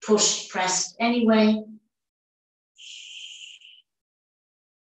pushed, pressed anyway.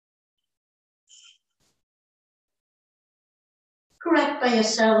 Correct by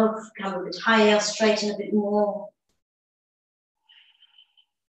yourself, come a bit higher, straighten a bit more.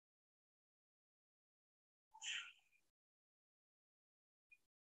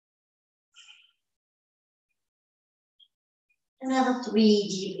 Another 3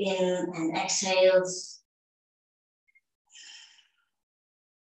 deep in and exhales.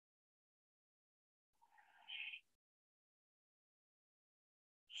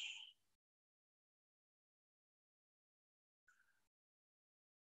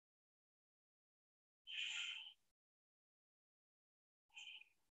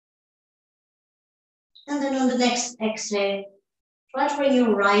 And then on the next exhale, try to bring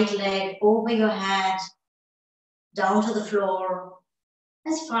your right leg over your head, down to the floor,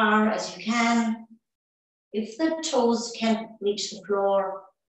 as far as you can. If the toes can't reach the floor,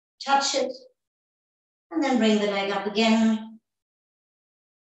 touch it, and then bring the leg up again.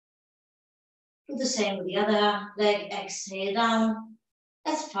 Do the same with the other leg, exhale down,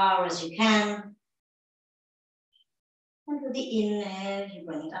 as far as you can. And with the inhale, you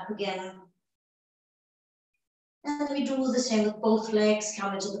bring it up again. And we do the same with both legs,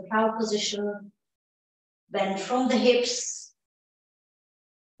 come into the plow position, bend from the hips,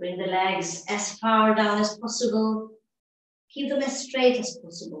 bring the legs as far down as possible, keep them as straight as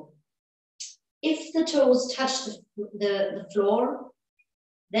possible. If the toes touch the floor,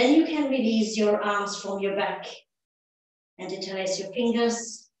 then you can release your arms from your back and interlace your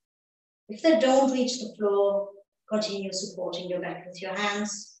fingers. If they don't reach the floor, continue supporting your back with your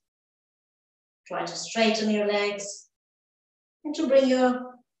hands. Try to straighten your legs and to bring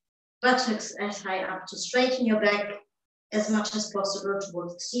your buttocks as high up to straighten your back as much as possible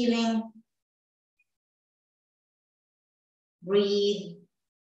towards the ceiling. Breathe.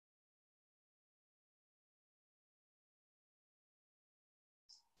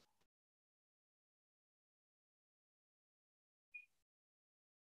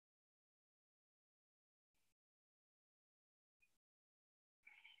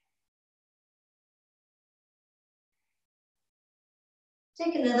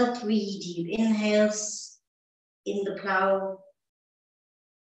 Take another 3 deep inhales in the plow.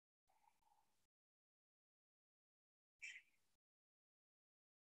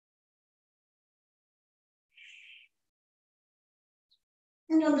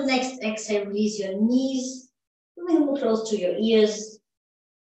 And on the next exhale, release your knees, bring them close to your ears.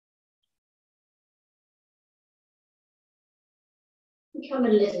 Become a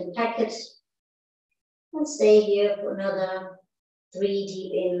little packet and stay here for another 3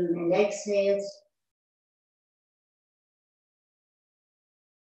 deep in and exhales.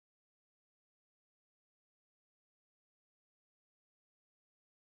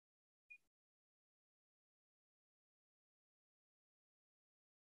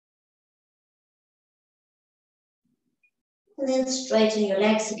 And then straighten your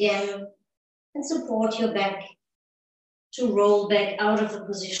legs again and support your back to roll back out of the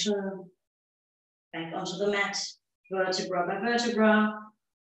position, back onto the mat, vertebra by vertebra.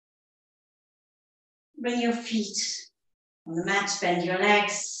 Bring your feet on the mat, bend your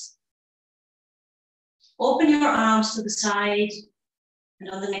legs. Open your arms to the side,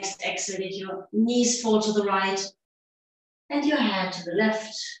 and on the next exhale, let your knees fall to the right and your head to the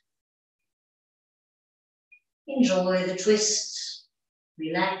left. Enjoy the twist,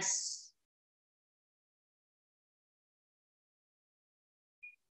 relax.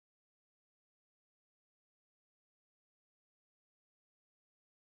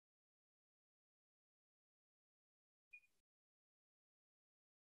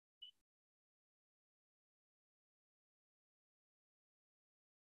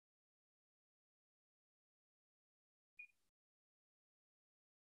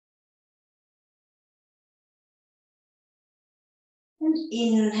 And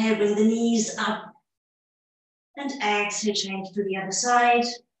inhale, bring the knees up. And exhale, change to the other side.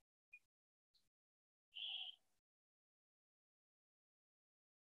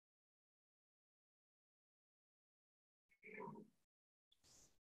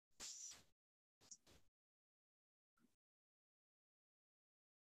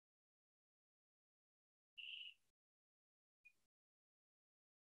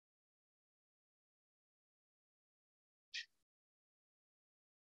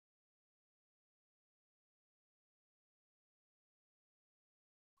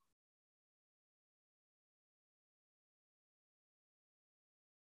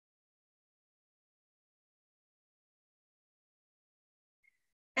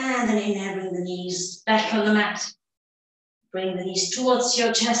 And then inhale, bring the knees back on the mat. Bring the knees towards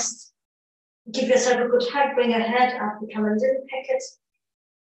your chest. Give yourself a good hug, bring your head up, become a little packet.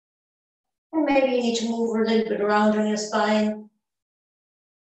 And maybe you need to move a little bit around on your spine.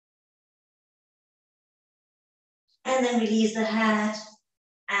 And then release the head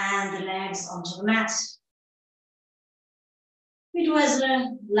and the legs onto the mat. We do as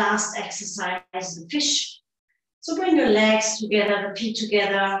a last exercise, the fish. So bring your legs together, the feet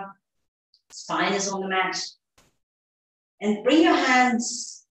together, spine is on the mat. And bring your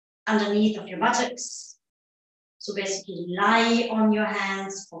hands underneath of your buttocks. So basically lie on your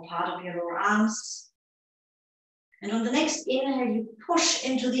hands for part of your lower arms. And on the next inhale, you push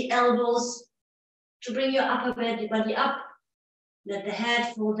into the elbows to bring your upper body up. Let the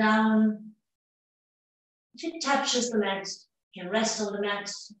head fall down. If it touches the mat, you can rest on the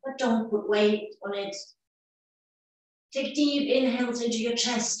mat, but don't put weight on it. Take deep inhales into your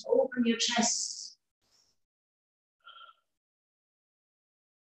chest, open your chest.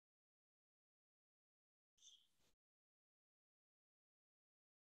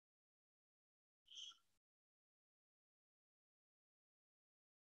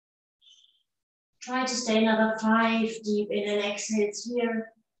 Try to stay another 5 deep in and exhales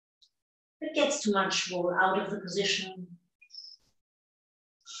here. If it gets too much, roll out of the position.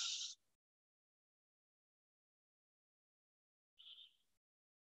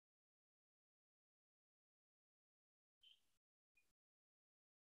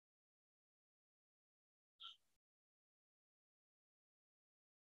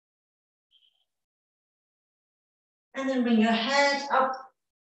 And then bring your head up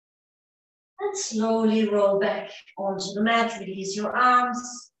and slowly roll back onto the mat. Release your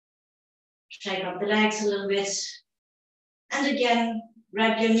arms. Shake up the legs a little bit. And again,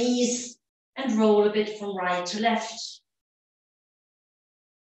 grab your knees and roll a bit from right to left.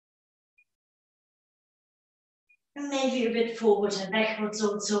 And maybe a bit forward and backwards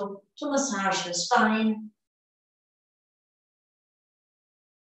also to massage the spine.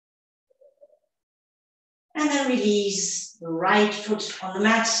 And then release the right foot on the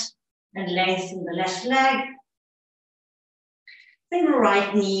mat and lengthen the left leg. Bring the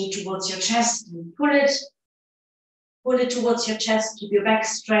right knee towards your chest and pull it towards your chest, keep your back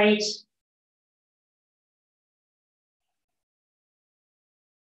straight.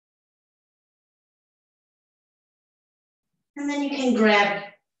 And then you can grab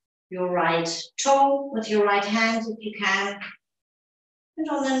your right toe with your right hand if you can. And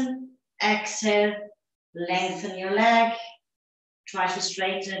on an exhale, lengthen your leg. Try to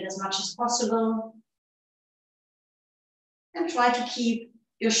straighten it as much as possible. And try to keep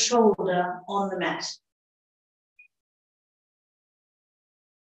your shoulder on the mat.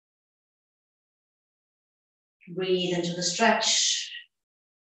 Breathe into the stretch.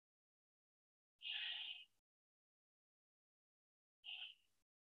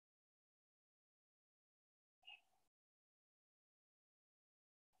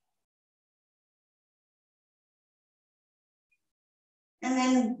 And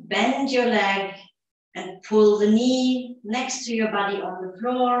then bend your leg and pull the knee next to your body on the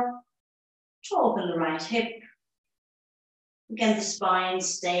floor to open the right hip. Again, the spine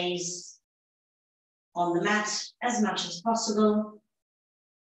stays on the mat as much as possible.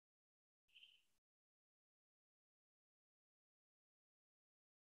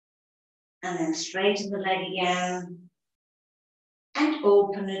 And then straighten the leg again and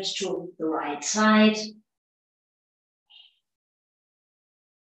open it to the right side.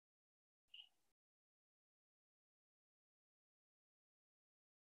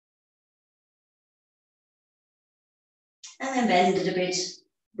 And then bend it a bit,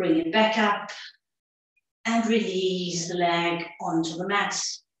 bring it back up and release the leg onto the mat.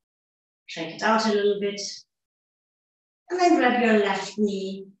 Shake it out a little bit. And then grab your left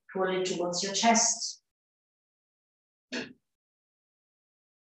knee, pull it towards your chest. And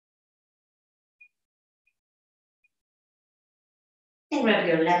grab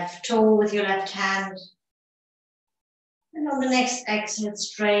your left toe with your left hand. And on the next exhale,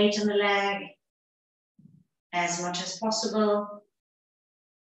 straighten the leg as much as possible.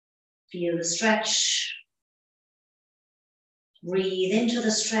 Feel the stretch. Breathe into the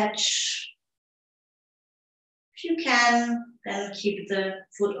stretch. If you can, then keep the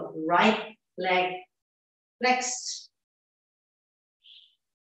foot of the right leg flexed.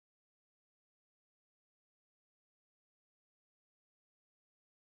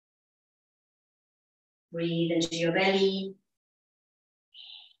 Breathe into your belly.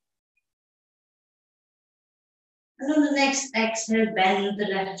 And on the next exhale, bend the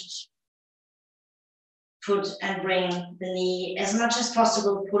left foot and bring the knee as much as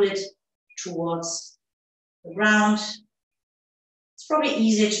possible, pull it towards the ground. It's probably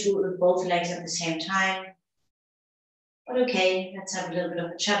easier to do it with both legs at the same time. But okay, let's have a little bit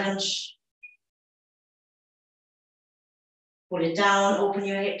of a challenge. Pull it down, open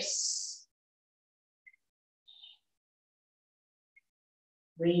your hips.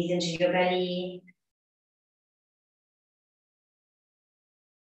 Breathe into your belly.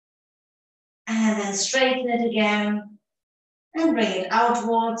 And then straighten it again and bring it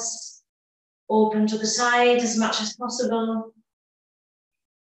outwards. Open to the side as much as possible.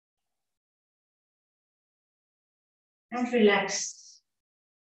 And relax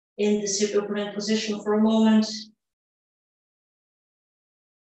in the sit opening position for a moment.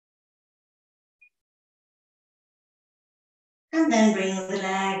 And then bring the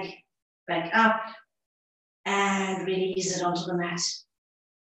leg back up and release it onto the mat.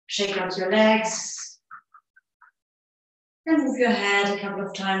 Shake out your legs and move your head a couple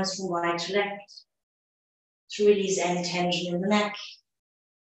of times from right to left to release any tension in the neck.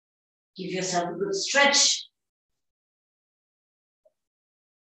 Give yourself a good stretch.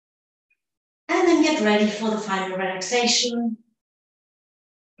 And then get ready for the final relaxation.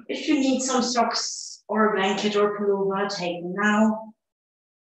 If you need some socks or a blanket or pullover, take them now.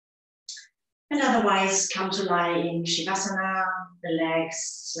 And otherwise, come to lie in Shavasana, the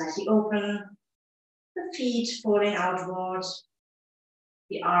legs slightly open, the feet falling outward,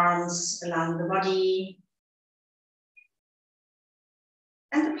 the arms along the body,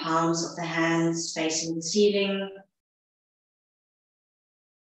 and the palms of the hands facing the ceiling.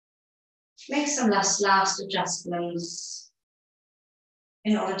 Make some last adjustments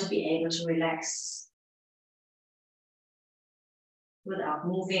in order to be able to relax without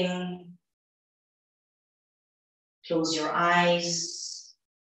moving. Close your eyes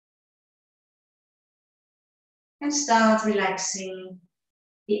and start relaxing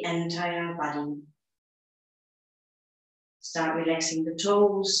the entire body. Start relaxing the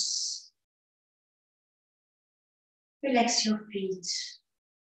toes. Relax your feet.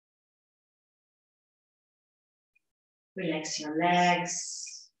 Relax your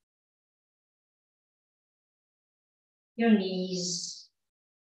legs, your knees.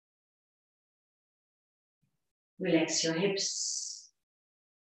 Relax your hips.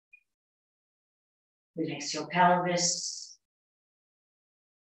 Relax your pelvis.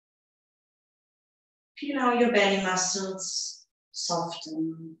 Feel how your belly muscles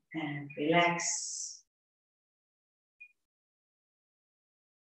soften and relax.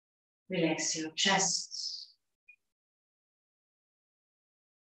 Relax your chest,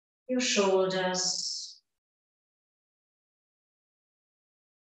 your shoulders.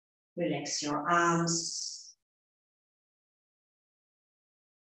 Relax your arms,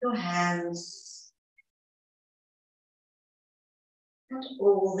 your hands, and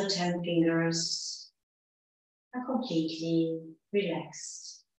all the 10 fingers are completely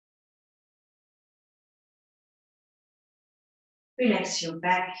relaxed. Relax your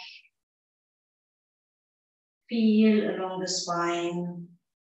back. Feel along the spine.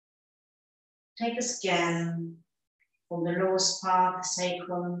 Take a scan from the lowest part, the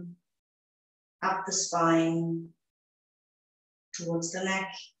sacrum, up the spine, towards the neck,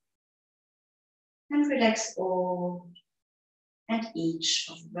 and relax all and each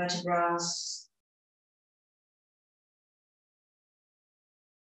of the vertebrae.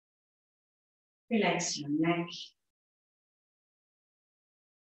 Relax your neck,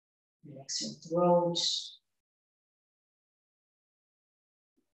 relax your throat,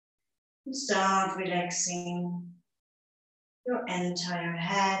 and start relaxing your entire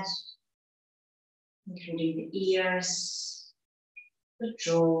head, including the ears, the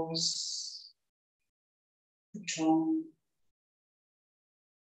jaws, the tongue,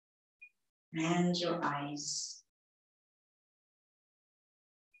 and your eyes.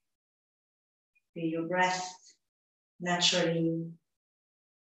 Feel your breath naturally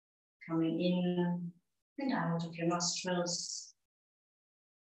coming in and out of your nostrils.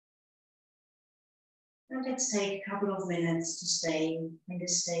 And let's take a couple of minutes to stay in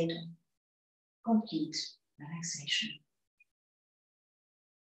this state of complete relaxation.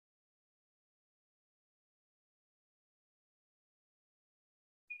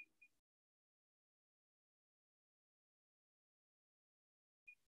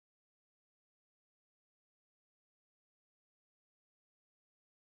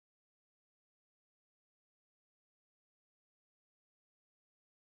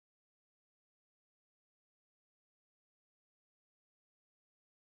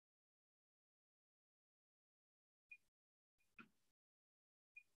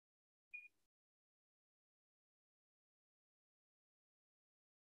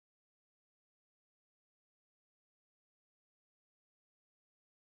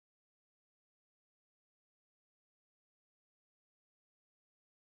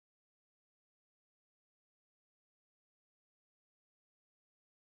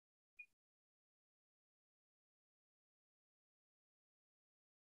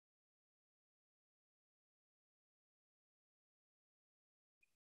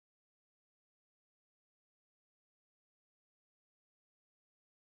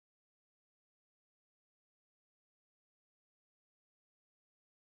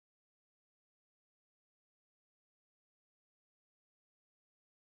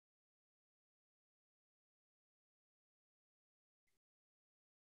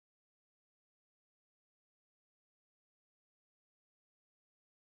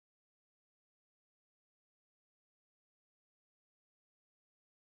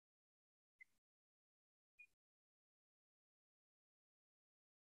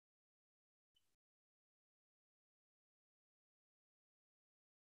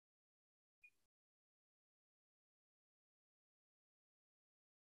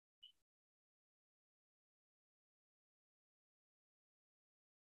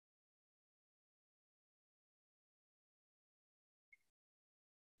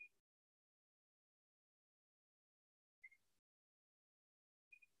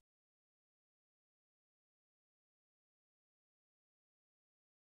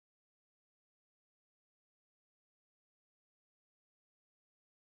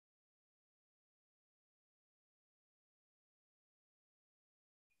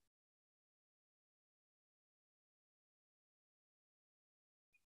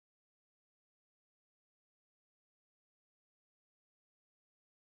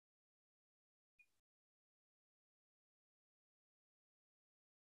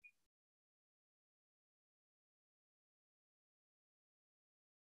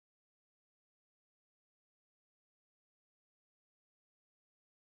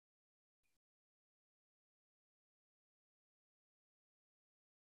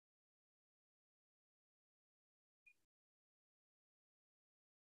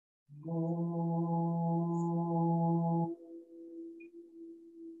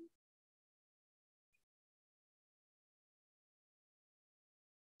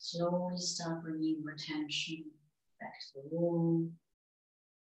 Slowly start bringing your attention back to the room.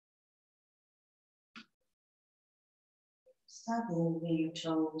 Start moving your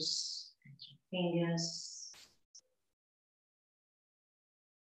toes and your fingers.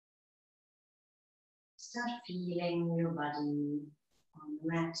 Start feeling your body on the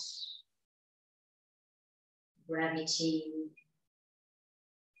mat, gravity.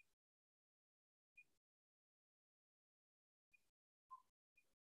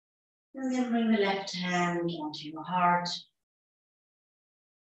 And then bring the left hand onto your heart.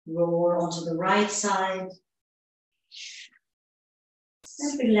 Roll onto the right side.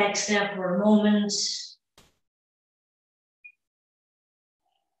 And relax there for a moment.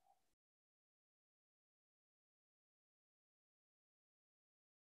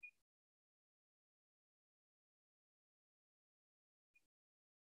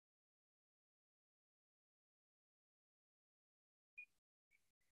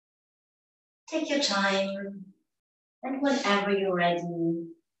 Take your time, and whenever you're ready,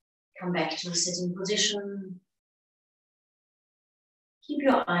 come back to a sitting position. Keep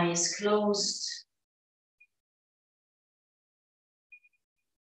your eyes closed.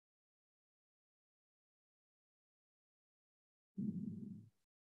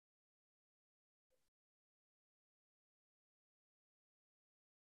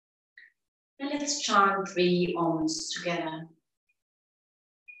 And let's chant 3 Oms together.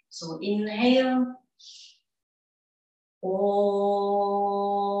 So inhale. Om.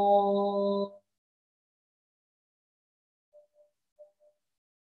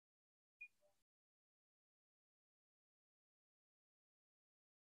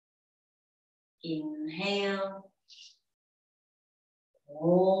 Inhale.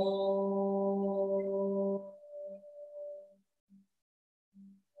 Om.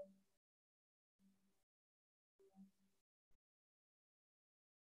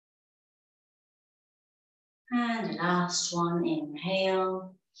 And the last one,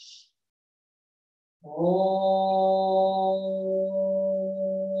 inhale. Om.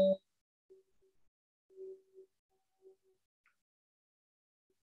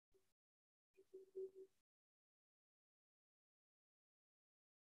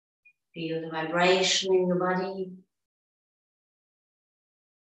 Feel the vibration in your body.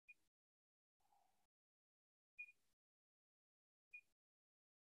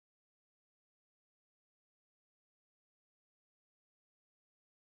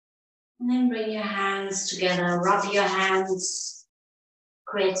 And then bring your hands together, rub your hands,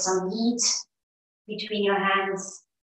 create some heat between your hands.